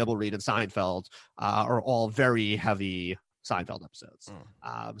Krupke, the table read, and Seinfeld, are all very heavy Seinfeld episodes.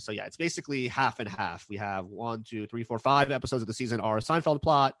 So yeah, it's basically half and half. We have 1, 2, 3, 4, 5 episodes of the season are Seinfeld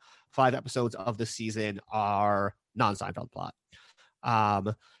plot. 5 episodes of the season are non-Seinfeld plot.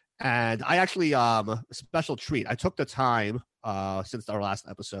 And I actually, a special treat. I took the time since our last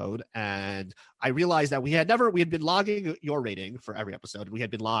episode, and I realized that we had been logging your rating for every episode. We had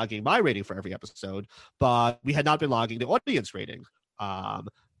been logging my rating for every episode, but we had not been logging the audience rating.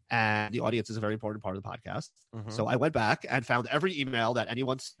 And the audience is a very important part of the podcast. Mm-hmm. So I went back and found every email that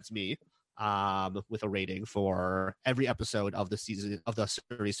anyone sends me with a rating for every episode of the season of the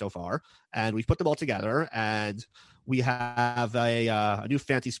series so far. And we've put them all together, and we have a new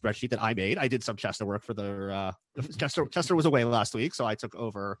fancy spreadsheet that I made. I did some Chester work for Chester was away last week, so I took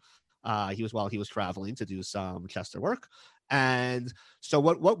over. He was traveling to do some Chester work. And so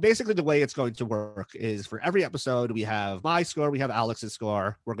what basically the way it's going to work is for every episode, we have my score, we have Alex's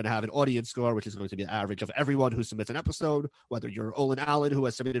score. We're going to have an audience score, which is going to be the average of everyone who submits an episode, whether you're Olin Allen, who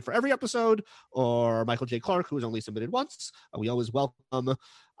has submitted for every episode, or Michael J. Clark, who has only submitted once. We always welcome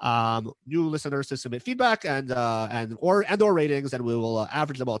new listeners to submit feedback and or ratings, and we will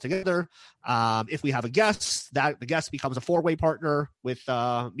average them all together. If we have a guest, the guest becomes a 4-way partner with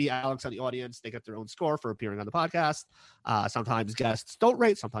me, Alex, and the audience. They get their own score for appearing on the podcast. Sometimes guests don't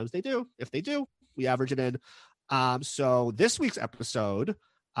rate, sometimes they do. If they do, we average it in. So this week's episode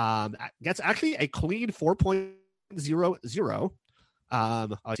gets actually a clean 4.00.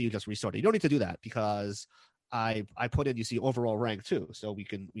 I see you just restarted. You don't need to do that because I put in, you see, overall rank too, so we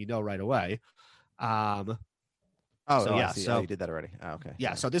know right away. So you did that already. Oh, okay.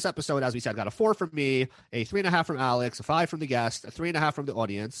 Yeah. So this episode, as we said, got a 4 from me, a 3.5 from Alex, a 5 from the guest, a 3.5 from the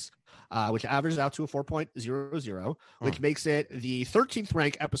audience, which averages out to a 4.00, which makes it the 13th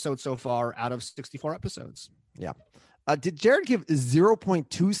rank episode so far out of 64 episodes. Yeah. Did Jared give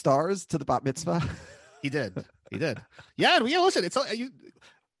 0.2 stars to the bat mitzvah? He did. Yeah. And listen,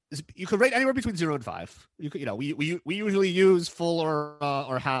 you could rate anywhere between 0 and 5. We usually use full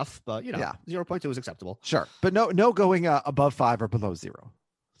or half, but 0.2 is acceptable. Sure, but no going above 5 or below 0. So.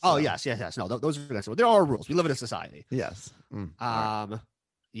 Oh yes. No, those are acceptable. There are rules. We live in a society. Yes.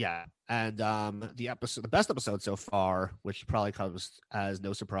 Yeah, and the best episode so far, which probably comes as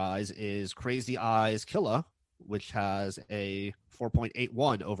no surprise, is Crazy Eyes Killa, which has a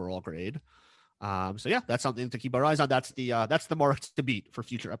 4.81 overall grade. So yeah, that's something to keep our eyes on. That's the mark to beat for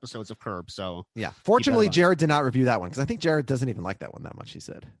future episodes of Curb. So yeah, fortunately, Jared did not review that one because I think Jared doesn't even like that one that much. He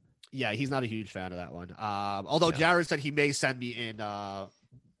said, yeah, he's not a huge fan of that one. Although Jared said he may send me in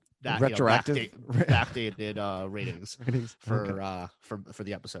that retroactive backdated ratings for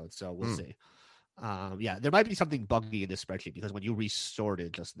the episode. So we'll see. Yeah, there might be something buggy in this spreadsheet because when you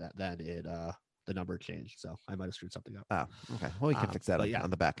resorted just then it the number changed, so I might have screwed something up. Oh, okay. Well, we can fix that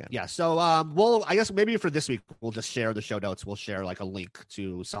on the back end. Yeah. So, I guess maybe for this week, we'll just share the show notes. We'll share like a link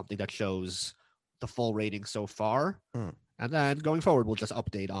to something that shows the full rating so far, and then going forward, we'll just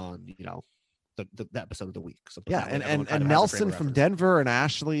update on the episode of the week. Yeah, and Nelson from Denver, and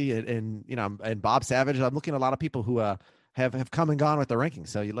Ashley, and Bob Savage. I'm looking at a lot of people who have come and gone with the rankings.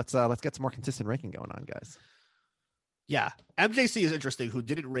 So let's get some more consistent ranking going on, guys. Yeah, MJC is interesting, who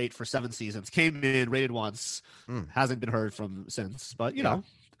didn't rate for 7 seasons, came in, rated once, hasn't been heard from since. But,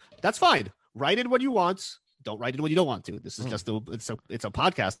 that's fine. Write in what you want. don't write in when you don't want to. This is just it's a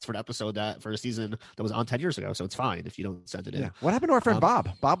podcast for an episode for a season that was on 10 years ago. So it's fine if you don't send it in. What happened to our friend Bob?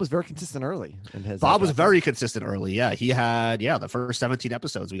 Bob was very consistent early. Bob was very consistent early. Yeah. He had, the first 17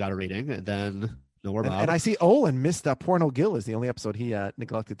 episodes we got a rating, and then no more Bob. And I see Olin missed Porno Gill is the only episode he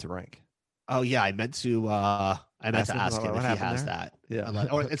neglected to rank. Oh yeah. I meant to ask him if he has that. Yeah.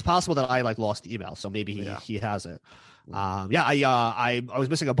 Or it's possible that I lost the email. So maybe he has it. I was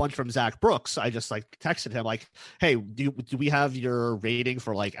missing a bunch from Zach Brooks. I just texted him hey, do we have your rating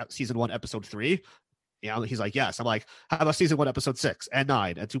for season 1 episode 3? He's like, yes. I'm like, how about season 1 episode 6 and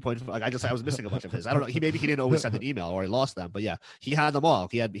 9 and 2.5? I was missing a bunch of his. I don't know. He didn't always send an email, or I lost them, but he had them all.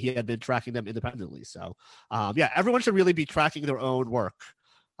 He had been tracking them independently. So everyone should really be tracking their own work.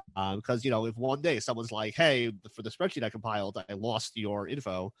 Because if one day someone's like, hey, for the spreadsheet I compiled, I lost your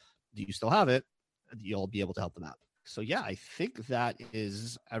info, do you still have it? You'll be able to help them out. So I think that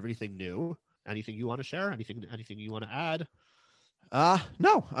is everything new. Anything you want to share? Anything you want to add?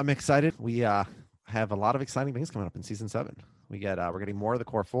 No, I'm excited. We have a lot of exciting things coming up in season 7. We're getting more of the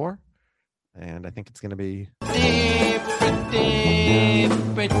core 4, and I think it's going to be pretty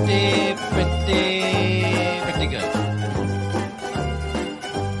good.